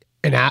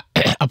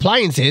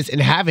appliances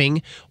and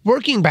having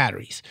working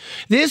batteries.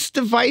 These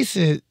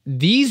devices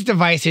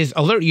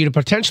alert you to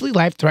potentially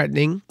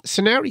life-threatening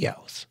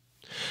scenarios,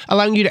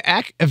 allowing you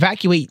to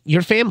evacuate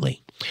your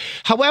family.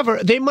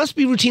 However, they must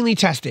be routinely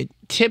tested,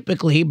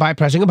 typically by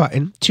pressing a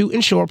button, to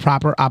ensure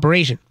proper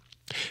operation.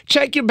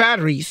 Check Your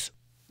Batteries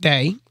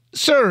Day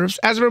serves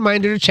as a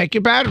reminder to check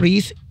your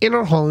batteries in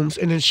our homes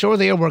and ensure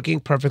they are working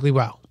perfectly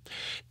well.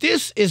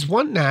 This is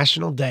one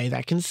national day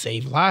that can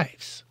save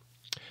lives.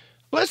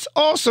 Let's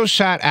also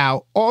shout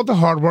out all the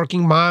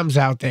hardworking moms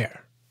out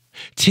there.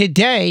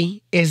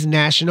 Today is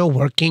National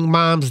Working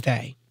Moms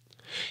Day.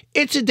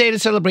 It's a day to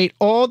celebrate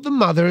all the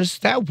mothers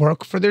that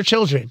work for their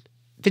children,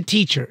 the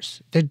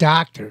teachers, the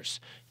doctors,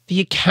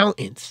 the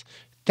accountants,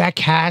 the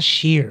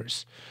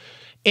cashiers,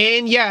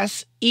 and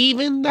yes,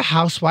 even the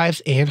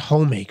housewives and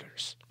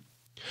homemakers.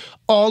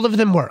 All of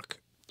them work.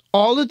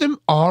 All of them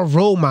are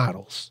role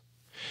models.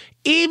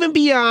 Even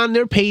beyond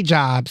their paid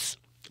jobs,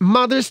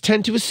 mothers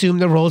tend to assume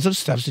the roles of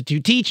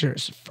substitute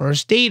teachers,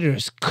 first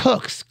aiders,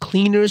 cooks,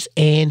 cleaners,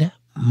 and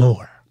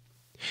more.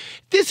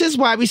 This is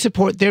why we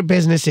support their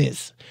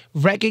businesses,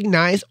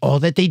 recognize all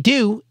that they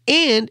do,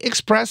 and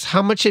express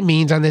how much it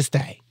means on this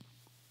day.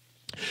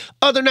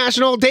 Other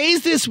national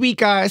days this week,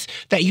 guys,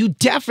 that you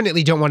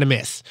definitely don't want to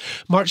miss.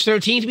 March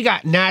 13th, we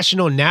got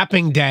National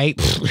Napping Day.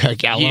 I love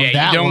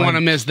that You don't one. want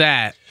to miss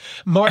that.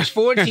 March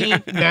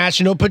 14th,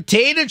 National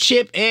Potato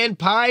Chip and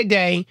Pie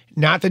Day.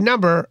 Not the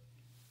number.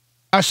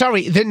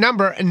 The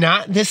number,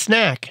 not the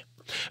snack.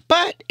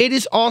 But it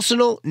is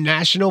also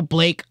National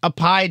Bake a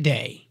Pie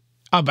Day.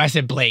 Oh, I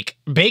said Blake.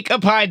 Bake a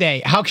Pie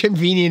Day. How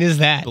convenient is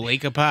that?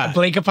 Blake a pie.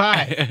 Blake a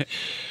Pie.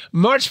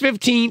 March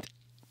 15th,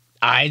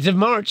 Ides of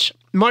March.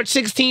 March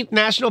 16th,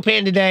 National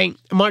Panda Day.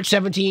 March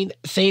 17th,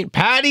 St.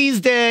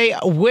 Patty's Day.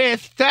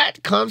 With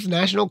that comes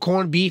National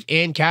Corned Beef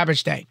and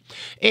Cabbage Day.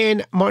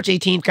 And March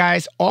 18th,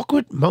 guys,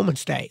 Awkward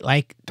Moments Day,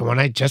 like the one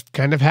I just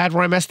kind of had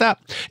where I messed up.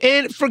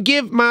 And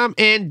Forgive Mom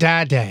and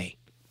Dad Day.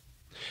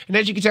 And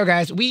as you can tell,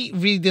 guys, we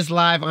read this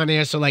live on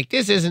air, so like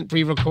this isn't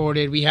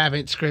pre-recorded. We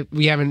haven't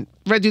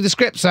read through the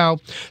script, so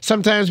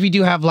sometimes we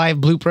do have live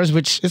bloopers,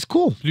 which is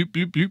cool. Bloop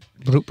bloop bloop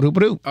bloop bloop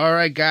bloop. All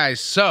right,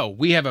 guys. So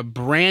we have a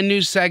brand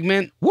new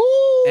segment,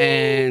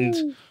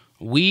 and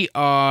we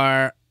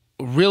are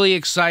really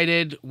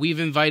excited. We've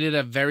invited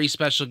a very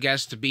special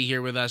guest to be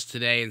here with us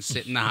today and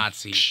sit in the hot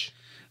seat.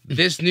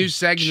 This new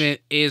segment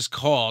is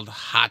called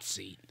Hot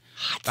Seat.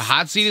 The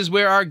hot seat is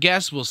where our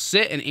guests will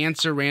sit and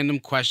answer random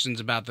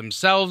questions about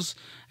themselves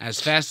as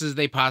fast as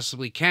they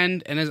possibly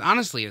can and as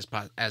honestly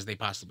as they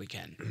possibly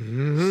can.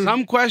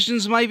 Some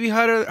questions might be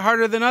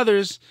harder than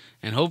others,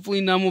 and hopefully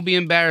none will be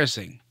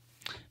embarrassing.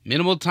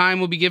 Minimal time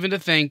will be given to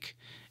think,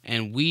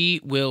 and we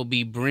will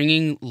be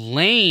bringing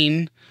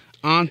Lane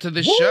onto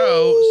the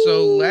show.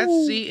 So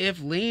let's see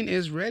if Lane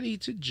is ready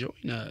to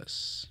join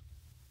us.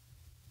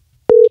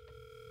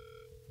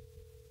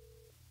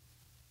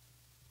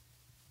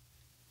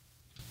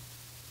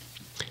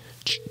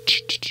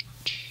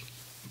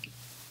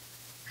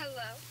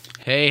 Hello.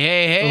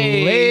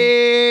 Hey.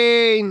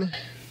 Lane.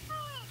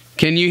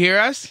 Can you hear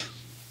us?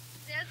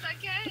 Yes, I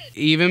can.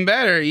 Even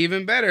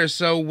better.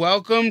 So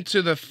welcome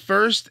to the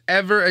first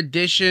ever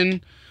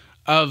edition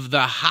of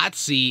the Hot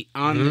Seat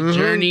on The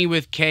Journey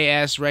with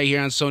KS right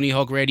here on Sony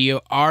Hulk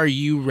Radio. Are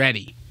you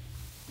ready?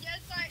 Yes,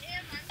 I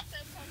am. I'm so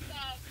pumped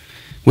up.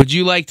 Would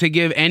you like to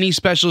give any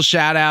special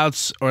shout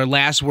outs or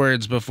last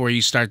words before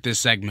you start this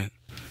segment?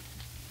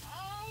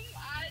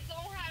 I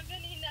don't have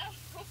any now.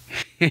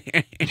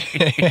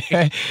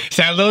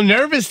 Sound a little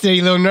nervous there.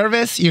 You a little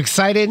nervous? You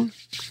excited? I'm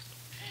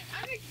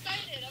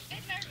excited. I'm a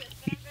bit nervous,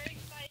 but I'm very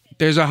excited.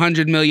 There's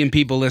 100 million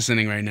people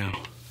listening right now.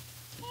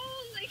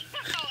 Holy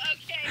cow.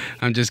 Okay.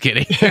 I'm just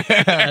kidding.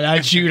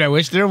 Shoot, I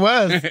wish there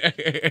was.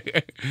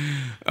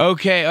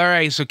 Okay, all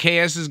right. So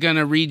KS is going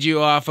to read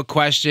you off a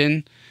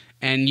question,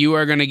 and you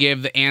are going to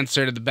give the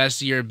answer to the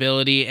best of your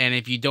ability. And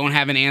if you don't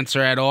have an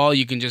answer at all,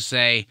 you can just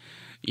say,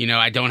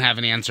 I don't have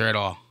an answer at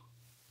all.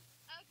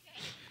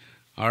 Okay.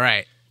 All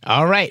right.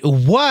 All right.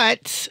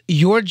 What's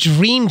your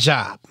dream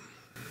job?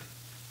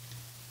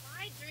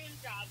 My dream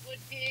job would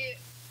be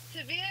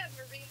to be a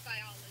marine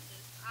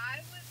biologist.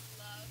 I would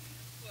love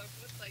to work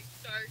with like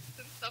sharks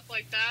and stuff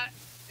like that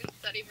and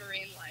study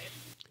marine life.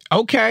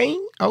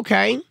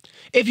 Okay.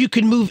 If you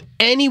could move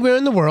anywhere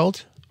in the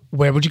world,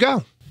 where would you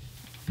go?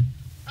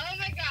 Oh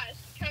my gosh.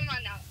 Come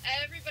on now.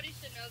 Everybody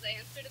should know the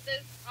answer to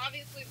this.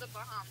 Obviously the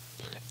Bahamas.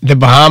 The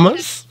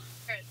Bahamas?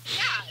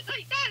 Yeah,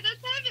 like that. That's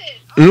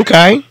heaven.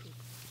 Okay.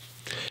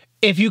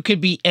 If you could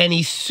be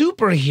any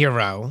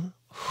superhero,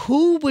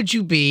 who would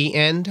you be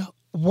and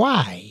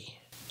why?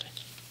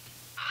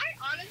 I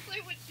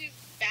honestly would choose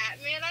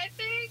Batman, I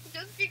think,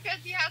 just because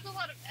he has a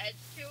lot of edge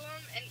to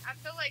him, and I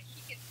feel like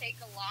he can take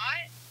a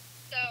lot.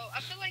 So I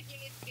feel like you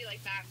need to be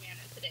like Batman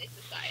in today's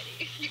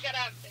society. You gotta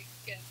have thick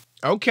skin.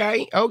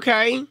 Okay.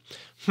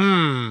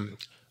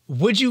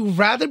 Would you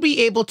rather be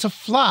able to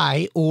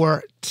fly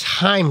or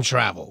time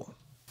travel?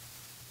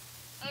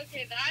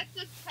 Okay, that's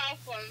a tough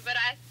one, but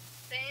I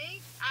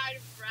think I'd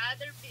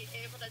rather be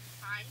able to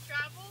time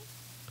travel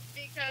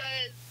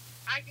because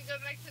I could go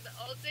back to the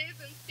old days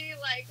and see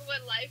like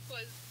what life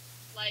was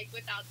like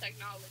without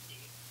technology.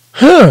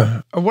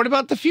 What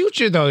about the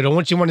future, though?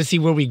 Don't you want to see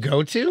where we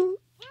go to?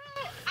 Well,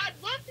 I'd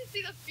love to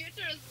see the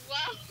future as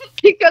well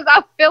because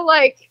I feel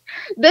like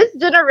this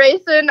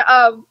generation,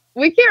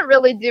 we can't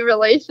really do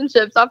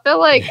relationships. I feel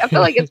like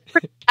it's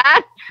pretty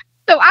bad.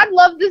 So I'd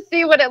love to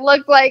see what it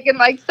looked like in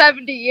like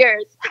 70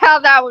 years, how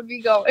that would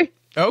be going.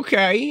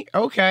 Okay.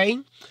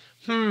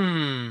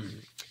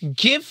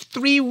 Give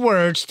 3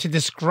 words to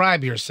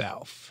describe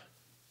yourself.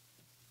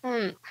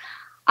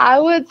 I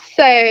would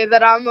say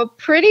that I'm a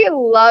pretty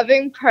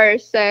loving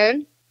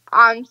person.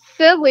 I'm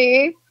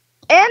silly,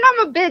 and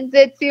I'm a bit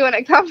ditzy when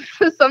it comes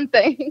to some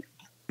things.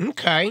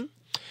 Okay.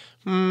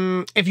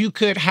 If you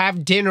could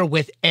have dinner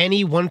with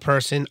any one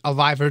person,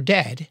 alive or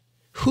dead,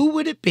 who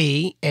would it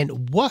be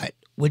and what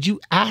would you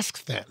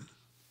ask them?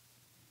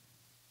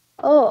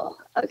 Oh,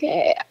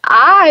 okay.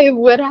 I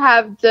would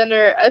have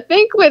dinner, I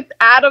think, with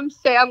Adam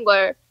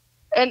Sandler,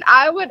 and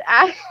I would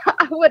ask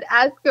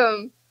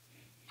him,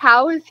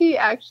 how is he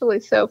actually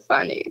so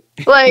funny?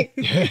 Like,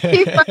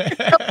 he's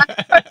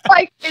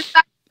like his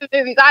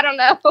movies. I don't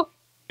know.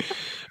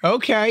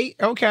 Okay.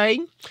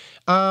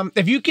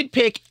 If you could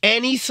pick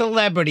any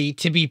celebrity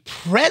to be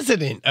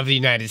president of the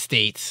United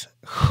States,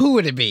 who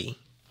would it be?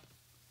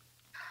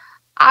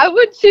 I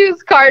would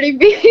choose Cardi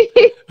B.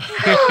 You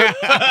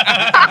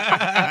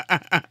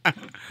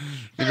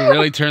can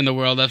really turn the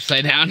world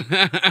upside down.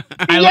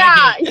 I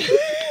like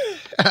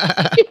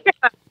it.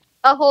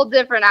 A whole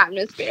different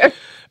atmosphere.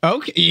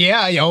 Okay,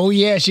 yeah. Oh,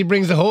 yeah. She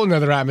brings a whole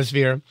nother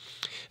atmosphere.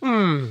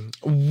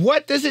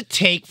 What does it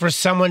take for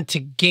someone to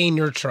gain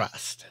your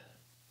trust?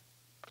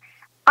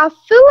 I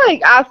feel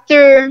like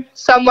after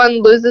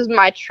someone loses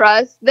my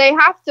trust, they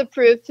have to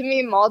prove to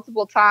me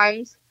multiple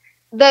times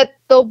that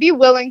they'll be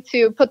willing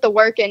to put the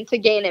work in to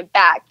gain it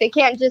back. They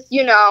can't just,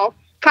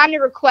 kind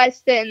of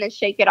request it and then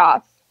shake it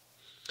off.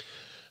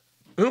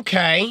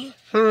 Okay.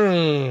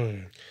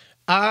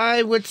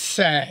 I would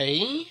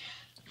say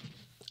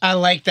I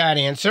like that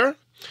answer.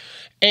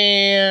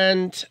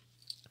 And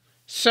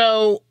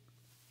so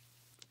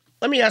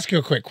let me ask you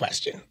a quick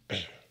question.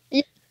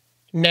 Yeah.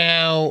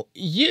 Now,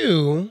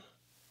 you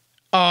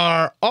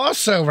are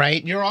also,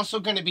 right? You're also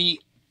going to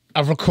be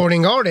a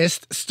recording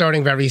artist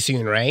starting very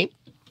soon, right?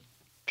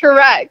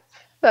 Correct.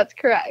 That's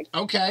correct.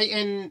 Okay.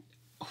 And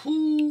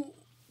who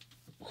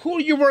are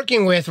you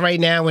working with right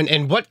now,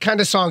 and what kind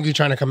of song are you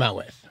trying to come out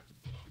with?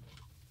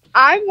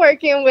 I'm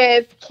working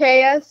with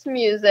KS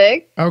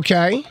Music.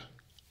 Okay.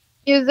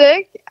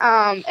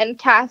 And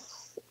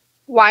Cass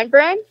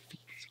Weinbrand.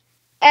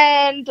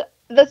 And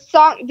the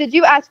song, did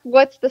you ask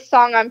what's the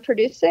song I'm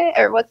producing,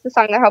 or what's the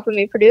song they're helping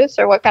me produce,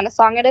 or what kind of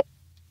song it is?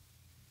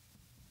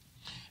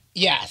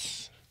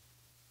 Yes.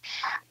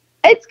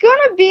 It's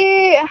gonna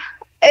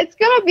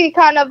be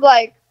kind of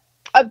like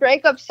a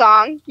breakup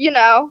song,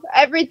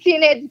 Every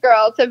teenage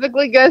girl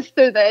typically goes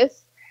through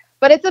this.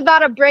 But it's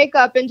about a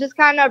breakup and just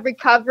kind of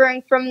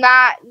recovering from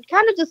that and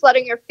kind of just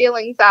letting your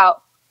feelings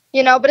out,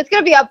 but it's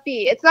going to be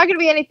upbeat. It's not going to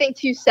be anything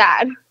too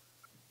sad.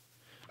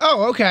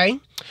 Oh, okay.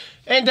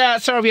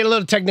 And sorry, we had a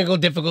little technical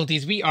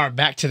difficulties. We are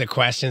back to the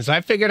questions. So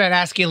I figured I'd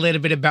ask you a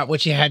little bit about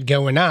what you had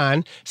going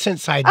on,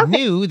 since I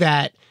knew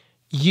that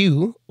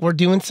you were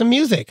doing some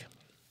music.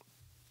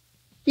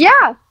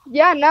 Yeah,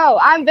 no.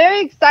 I'm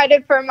very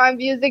excited for my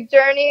music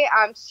journey.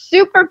 I'm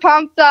super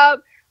pumped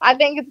up. I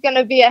think it's going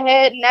to be a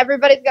hit, and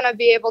everybody's going to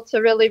be able to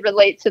really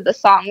relate to the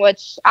song,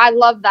 which I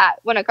love that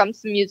when it comes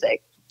to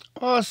music.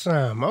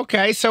 Awesome.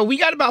 Okay, so we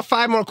got about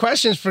 5 more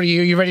questions for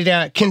you. You ready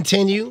to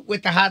continue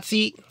with the hot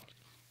seat?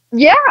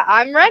 Yeah,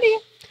 I'm ready.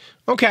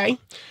 Okay,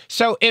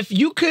 so if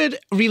you could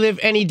relive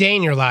any day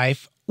in your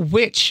life,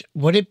 which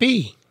would it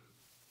be?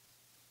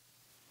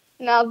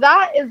 Now,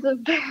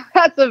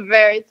 that's a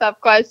very tough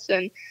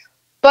question.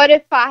 But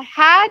if I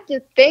had to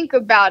think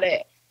about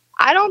it,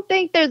 I don't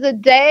think there's a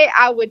day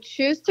I would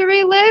choose to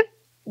relive,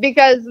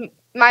 because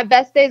my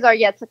best days are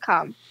yet to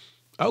come.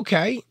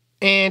 Okay.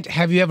 And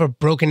have you ever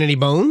broken any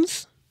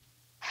bones?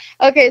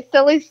 Okay,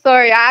 silly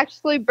story. I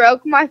actually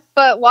broke my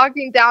foot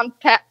walking down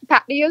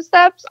patio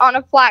steps on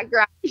a flat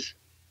ground.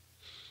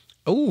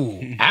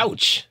 Ooh,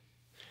 ouch.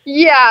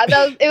 Yeah,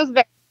 it was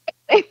very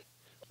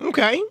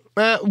Okay.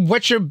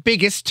 What's your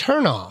biggest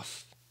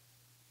turnoff?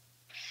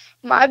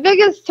 My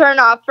biggest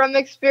turnoff from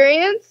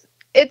experience,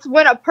 it's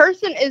when a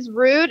person is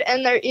rude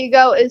and their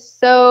ego is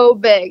so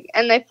big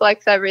and they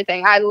flex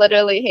everything. I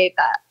literally hate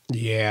that.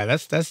 Yeah,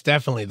 that's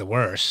definitely the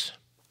worst.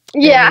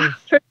 Yeah.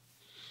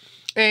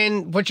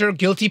 And what's your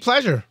guilty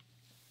pleasure?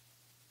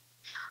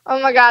 Oh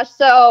my gosh.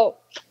 So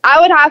I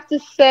would have to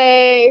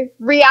say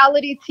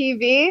reality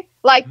TV,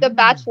 like The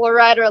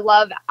Bachelorette or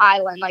Love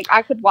Island. Like,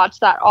 I could watch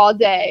that all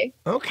day.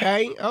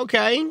 Okay.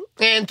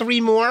 And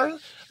 3 more.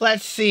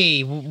 Let's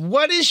see.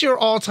 What is your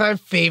all-time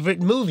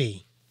favorite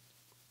movie?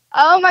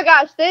 Oh my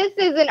gosh, this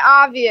isn't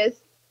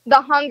obvious.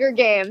 The Hunger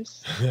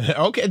Games.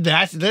 Okay,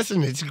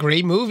 listen, it's a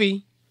great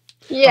movie.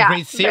 Yeah. A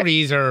great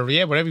series, or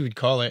whatever you would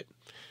call it.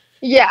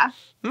 Yeah.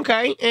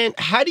 Okay, and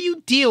how do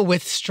you deal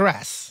with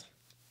stress?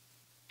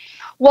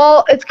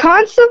 Well, it's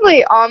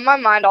constantly on my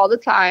mind all the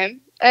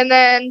time. And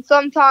then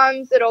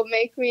sometimes it'll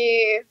make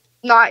me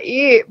not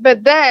eat.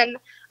 But then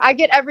I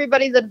get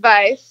everybody's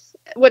advice,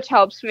 which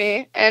helps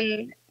me.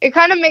 And it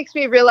kind of makes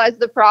me realize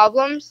the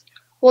problems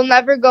will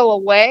never go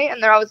away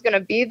and they're always going to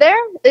be there.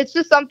 It's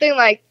just something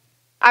like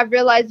I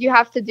realized you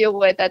have to deal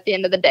with at the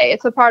end of the day.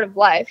 It's a part of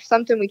life,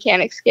 something we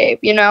can't escape,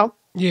 Yeah.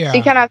 So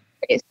you kind of have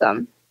to face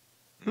them.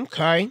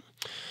 Okay.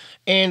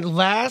 And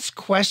last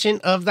question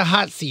of the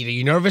hot seat. Are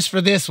you nervous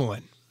for this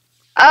one?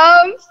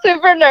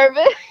 Super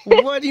nervous.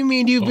 What do you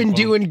mean you've been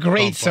doing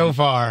great so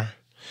far?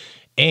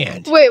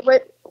 And Wait,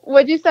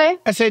 what'd you say?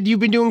 I said you've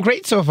been doing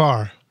great so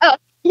far. Oh,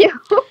 yeah.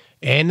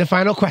 And the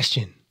final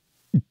question.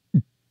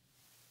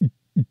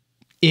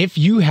 If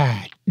you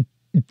had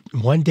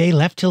one day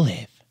left to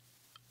live,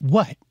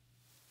 what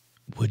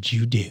would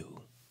you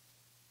do?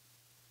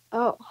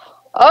 Oh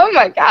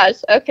my gosh.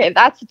 Okay,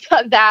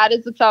 that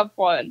is a tough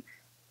one.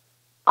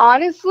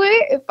 Honestly,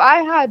 if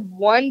I had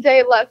one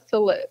day left to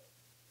live,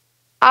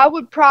 I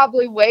would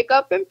probably wake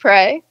up and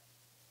pray.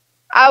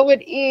 I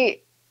would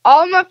eat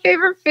all my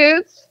favorite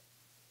foods,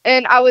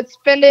 and I would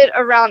spend it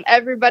around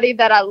everybody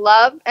that I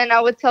love, and I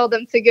would tell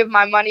them to give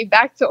my money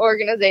back to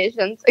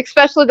organizations,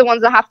 especially the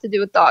ones that have to do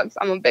with dogs.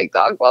 I'm a big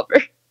dog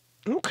lover.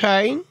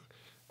 Okay.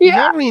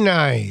 Yeah. Very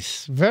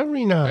nice.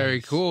 Very nice.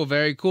 Very cool.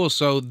 Very cool.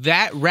 So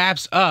that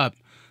wraps up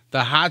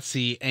the hot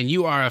seat, and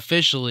you are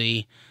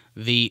officially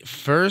the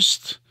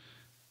first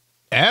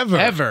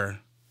ever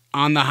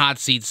on the hot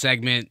seat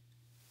segment.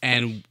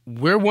 And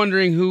we're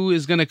wondering who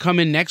is going to come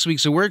in next week.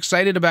 So we're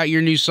excited about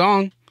your new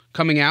song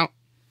coming out.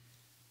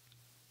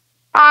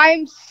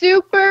 I'm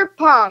super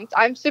pumped.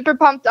 I'm super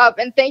pumped up.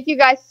 And thank you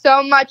guys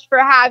so much for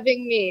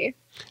having me.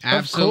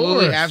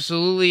 Absolutely, course.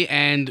 absolutely.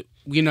 And,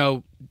 you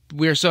know,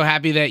 we're so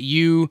happy that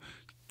you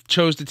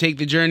chose to take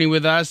the journey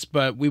with us,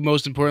 but we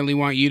most importantly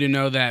want you to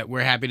know that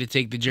we're happy to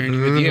take the journey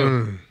with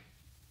you.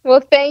 Well,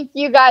 thank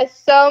you guys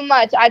so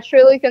much. I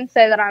truly can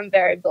say that I'm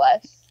very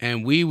blessed.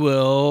 And we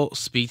will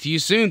speak to you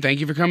soon. Thank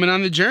you for coming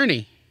on the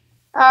journey.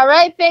 All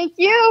right. Thank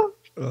you.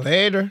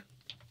 Later.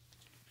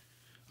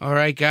 All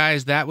right,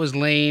 guys, that was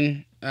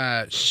Lane.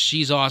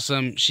 She's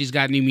awesome. She's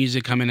got new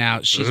music coming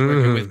out. She's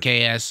working with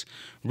KS.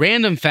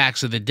 Random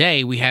facts of the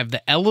day. We have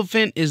the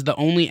elephant is the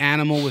only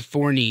animal with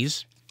 4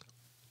 knees.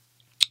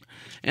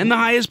 And the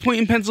highest point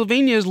in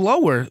Pennsylvania is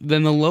lower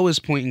than the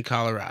lowest point in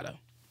Colorado.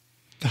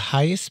 The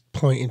highest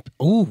point in...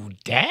 Ooh,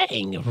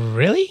 dang.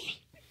 Really?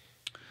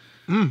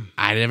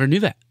 I never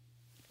knew that.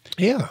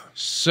 Yeah.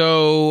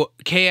 So,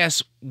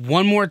 KS,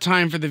 one more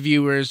time for the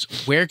viewers.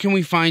 Where can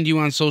we find you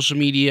on social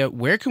media?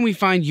 Where can we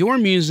find your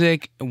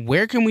music?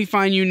 Where can we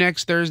find you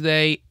next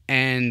Thursday?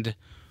 And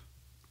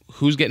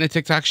who's getting a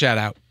TikTok shout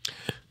out?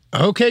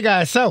 Okay,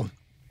 guys. So,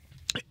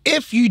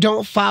 if you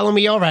don't follow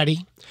me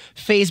already,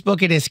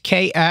 Facebook, it is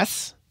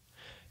KS.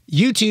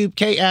 YouTube,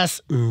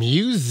 KS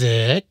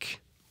Music.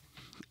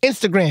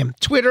 Instagram,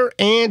 Twitter,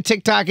 and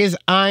TikTok is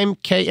I'm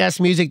KS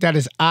Music. That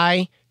is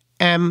IMKS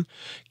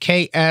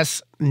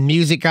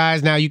Music,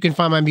 guys. Now, you can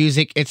find my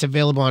music. It's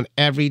available on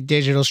every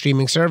digital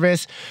streaming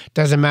service.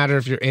 Doesn't matter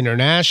if you're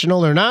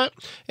international or not.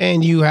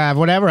 And you have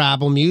whatever,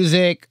 Apple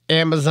Music,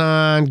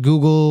 Amazon,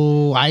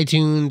 Google,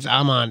 iTunes.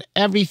 I'm on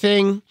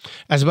everything,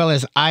 as well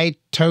as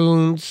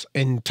iTunes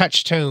and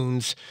Touch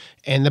Tones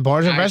and the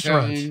bars and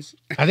restaurants.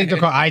 I think they're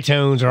called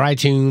iTunes or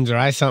iTunes or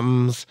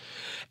iSomethings.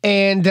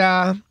 And,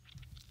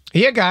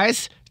 yeah,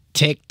 guys,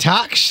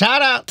 TikTok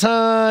shout out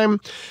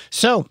time.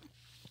 So,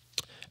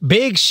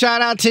 big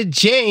shout out to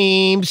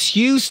James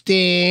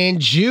Houston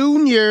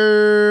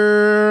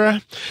Jr.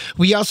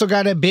 We also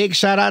got a big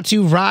shout out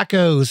to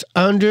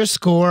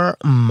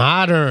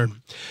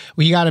Rocco's_Modern.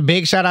 We got a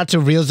big shout out to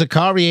Real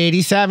Zakari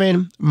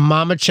 87,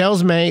 Mama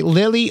Chelsmay,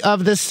 Lily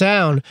of the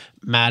Sound,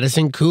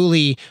 Madison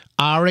Cooley,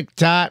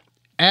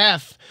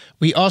 Arik.F.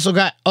 We also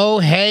got Oh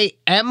Hey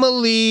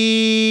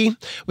Emily.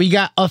 We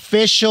got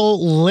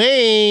Official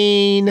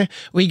Lane.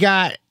 We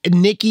got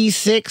Nikki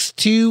 6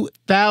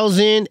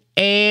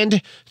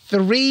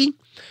 2003.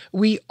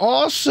 We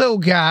also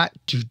got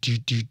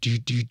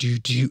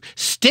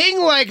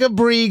Sting Like a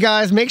Bree,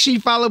 guys. Make sure you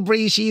follow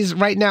Bree. She's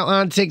right now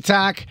on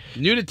TikTok.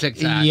 New to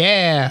TikTok.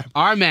 Yeah.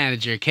 Our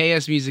manager,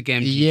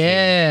 KSMusicMG.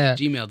 Yeah.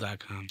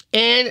 Gmail.com.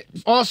 And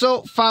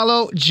also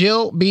follow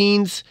Jill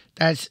Beans.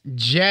 That's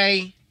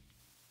J.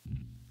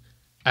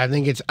 I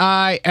think it's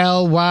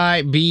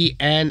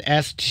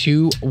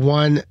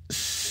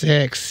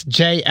ILYBNS216.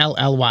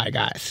 JLLY,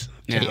 guys.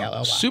 Now,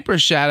 JLLY. super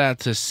shout out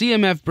to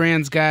CMF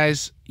Brands,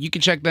 guys. You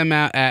can check them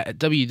out at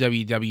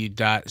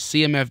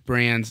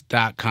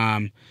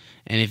www.cmfbrands.com.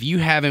 And if you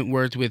haven't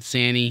worked with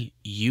Sandy,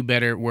 you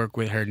better work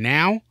with her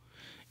now.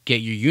 Get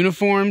your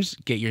uniforms,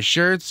 get your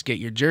shirts, get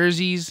your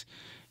jerseys,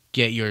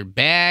 get your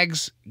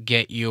bags,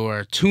 get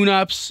your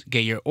tune-ups,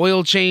 get your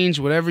oil change,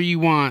 whatever you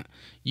want.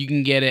 You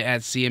can get it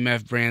at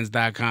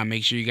cmfbrands.com.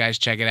 Make sure you guys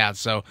check it out.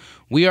 So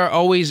we are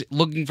always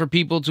looking for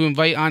people to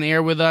invite on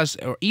air with us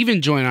or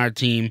even join our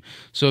team.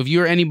 So if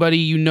you're anybody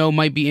you know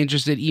might be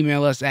interested,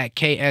 email us at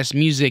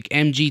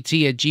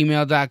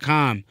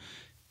ksmusicmgt@gmail.com.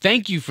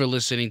 Thank you for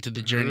listening to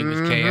The Journey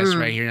with KS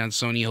right here on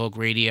Sony Hulk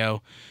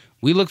Radio.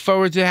 We look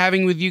forward to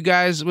having with you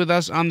guys with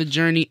us on The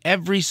Journey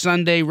every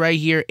Sunday right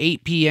here,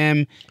 8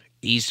 p.m.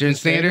 Eastern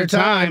Standard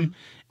Time.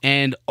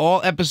 And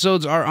all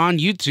episodes are on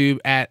YouTube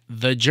at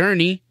The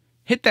Journey.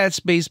 Hit that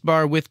space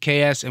bar with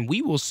KS, and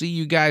we will see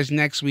you guys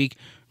next week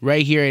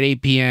right here at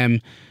 8 p.m.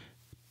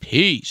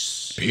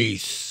 Peace.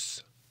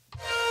 Peace.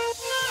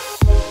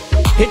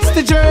 It's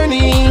the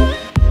journey.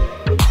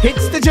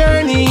 It's the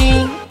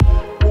journey.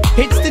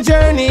 It's the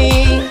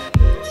journey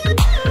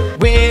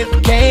with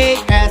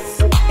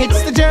KS.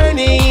 It's the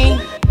journey.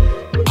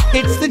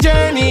 It's the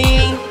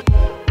journey.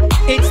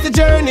 It's the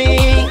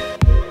journey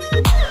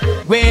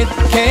with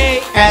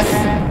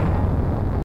KS.